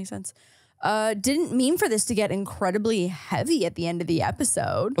don't. Totally makes sense. Didn't mean for this to get incredibly heavy at the end of the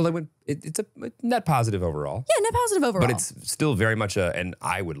episode. Well, it's a net positive overall. Yeah, net positive overall. But it's still very much and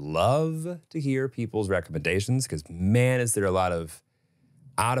I would love to hear people's recommendations, because man, is there a lot of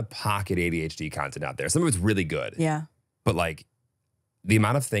out-of-pocket ADHD content out there. Some of it's really good. Yeah. But like the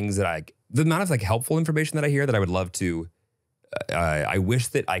amount of things that the amount of like helpful information that I hear that I would love to, I wish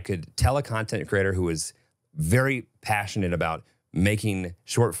that I could tell a content creator who is very passionate about making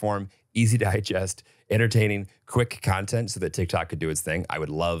short form, easy to digest, entertaining, quick content so that TikTok could do its thing. I would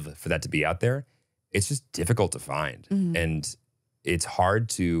love for that to be out there. It's just difficult to find. And it's hard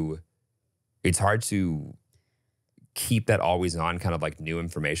to keep that always on kind of like new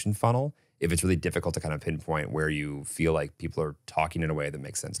information funnel if it's really difficult to kind of pinpoint where you feel like people are talking in a way that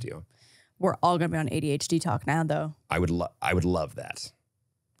makes sense to you. We're all going to be on ADHD talk now, though. I would love that.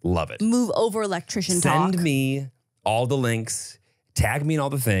 Love it. Move over electrician talk. Send me all the links. Tag me in all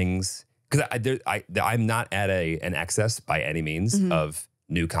the things. Because I'm not at an excess by any means of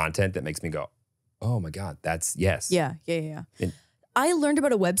new content that makes me go, oh my God, that's yes. Yeah. And I learned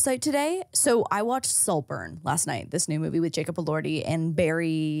about a website today. So I watched Saltburn last night, this new movie with Jacob Elordi and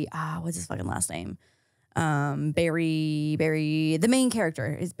Barry, what's his fucking last name? Barry, the main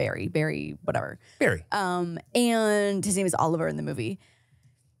character is Barry, whatever. Barry. And his name is Oliver in the movie.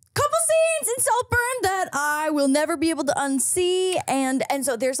 Couple scenes in Saltburn that I will never be able to unsee. And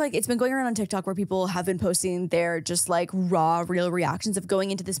so there's like, it's been going around on TikTok where people have been posting their just like raw, real reactions of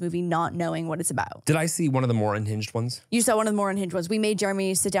going into this movie not knowing what it's about. Did I see one of the more unhinged ones? You saw one of the more unhinged ones. We made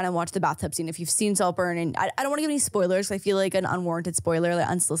Jeremy sit down and watch the bathtub scene. If you've seen Saltburn, and I don't want to give any spoilers, 'cause I feel like an unwarranted spoiler, like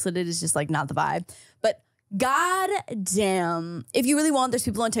unsolicited, is just like not the vibe. But God damn, if you really want, there's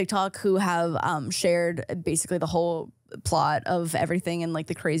people on TikTok who have shared basically the whole plot of everything and like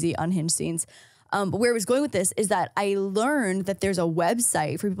the crazy unhinged scenes. But where I was going with this is that I learned that there's a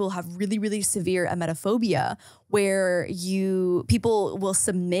website for people who have really, really severe emetophobia where people will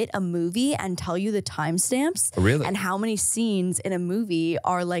submit a movie and tell you the timestamps and how many scenes in a movie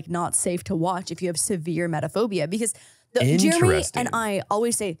are like not safe to watch if you have severe emetophobia. Because Jeremy and I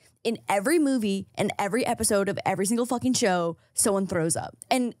always say in every movie and every episode of every single fucking show, someone throws up.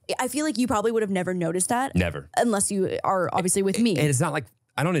 And I feel like you probably would have never noticed that. Never. Unless you are obviously with me. And it's not like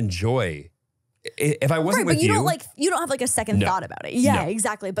I don't enjoy. If I wasn't with but you don't have like a second thought about it. Yeah, No.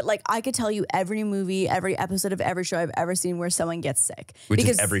 exactly. But like I could tell you every movie, every episode of every show I've ever seen where someone gets sick. Which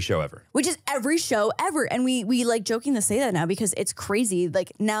is every show ever. Which is every show ever. And we like joking to say that now because it's crazy.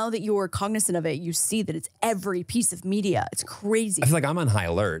 Like now that you're cognizant of it, you see that it's every piece of media. It's crazy. I feel like I'm on high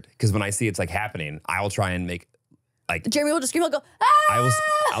alert because when I see it's like happening, I'll try and make like Jeremy will just scream, I'll go, ah!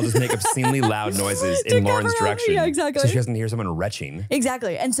 I'll just make obscenely loud noises in Lauren's direction. Yeah, exactly. So she doesn't hear someone retching.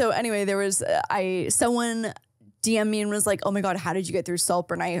 Exactly. And so anyway, there was someone DM'd me and was like, oh my God, how did you get through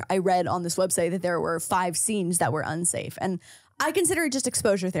Saltburn? I read on this website that there were 5 scenes that were unsafe. And I consider it just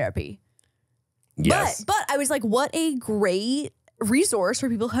exposure therapy. Yes. But I was like, what a great resource for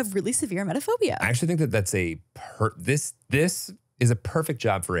people who have really severe emetophobia. I actually think that that's this is a perfect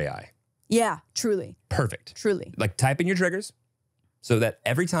job for AI. Yeah, truly. Perfect. Truly. Like type in your triggers, So that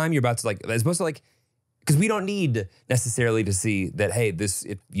every time you're about to like, as opposed to like, because we don't need necessarily to see that, hey, this,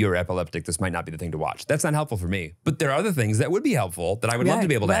 if you're epileptic, this might not be the thing to watch. That's not helpful for me. But there are other things that would be helpful that I would love to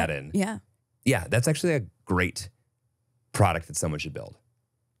be able to add in. Yeah. Yeah, that's actually a great product that someone should build.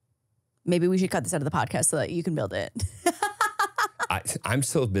 Maybe we should cut this out of the podcast so that you can build it. I'm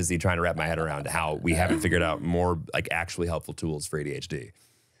so busy trying to wrap my head around how we haven't figured out more like actually helpful tools for ADHD.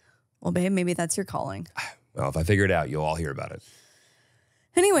 Well, babe, maybe that's your calling. Well, if I figure it out, you'll all hear about it.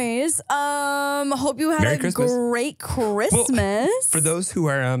 Anyways, hope you had Merry a Christmas. great Christmas. Well, for those who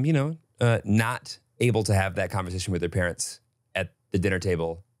are, not able to have that conversation with their parents at the dinner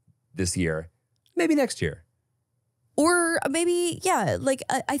table this year, maybe next year. Or maybe, yeah, like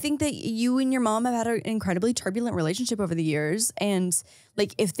I think that you and your mom have had an incredibly turbulent relationship over the years. And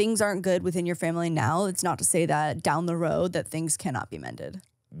like if things aren't good within your family now, it's not to say that down the road that things cannot be mended.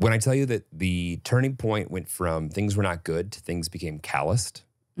 When I tell you that the turning point went from things were not good to things became calloused.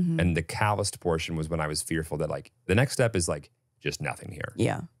 Mm-hmm. And the calloused portion was when I was fearful that like the next step is like just nothing here.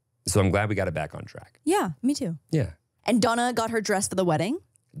 Yeah. So I'm glad we got it back on track. Yeah, me too. Yeah. And Donna got her dress for the wedding.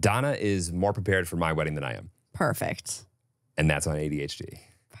 Donna is more prepared for my wedding than I am. Perfect. And that's on ADHD.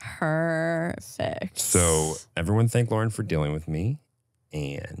 Perfect. So everyone thank Lauren for dealing with me.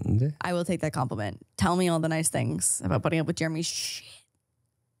 And I will take that compliment. Tell me all the nice things about putting up with Jeremy's shit.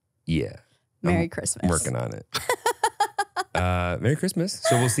 yeah. Merry I'm Christmas. working on it. Merry Christmas.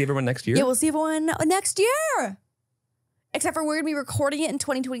 So we'll see everyone next year. Yeah, we'll see everyone next year. Except for we're going to be recording it in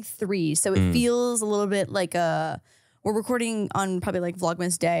 2023. So it feels a little bit like we're recording on probably like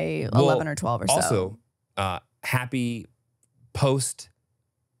Vlogmas Day 11 or 12 or so. Also, happy post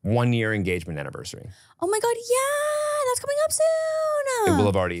 1 year engagement anniversary. Oh my God, yeah, that's coming up soon. It will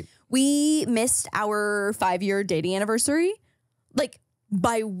have already. We missed our 5-year dating anniversary like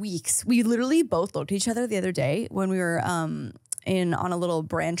by weeks. We literally both looked at each other the other day when we were on a little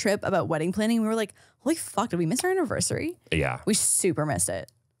brand trip about wedding planning. We were like, holy fuck, did we miss our anniversary? Yeah. We super missed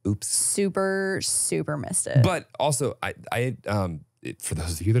it. Oops. Super missed it. But also, for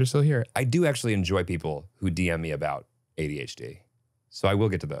those of you that are still here, I do actually enjoy people who DM me about ADHD. So I will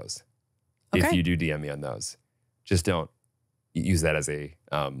get to those. Okay. If you do DM me on those. Just don't use that as a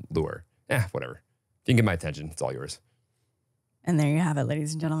lure. Whatever. If you can get my attention, it's all yours. And there you have it,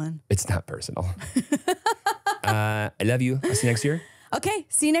 ladies and gentlemen. It's not personal. I love you. I'll see you next year. Okay,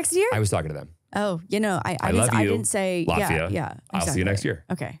 see you next year. I was talking to them. Oh, I love you, I didn't say, Latvia. yeah. I'll see you next year.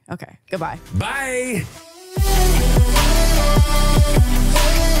 Okay. Goodbye. Bye.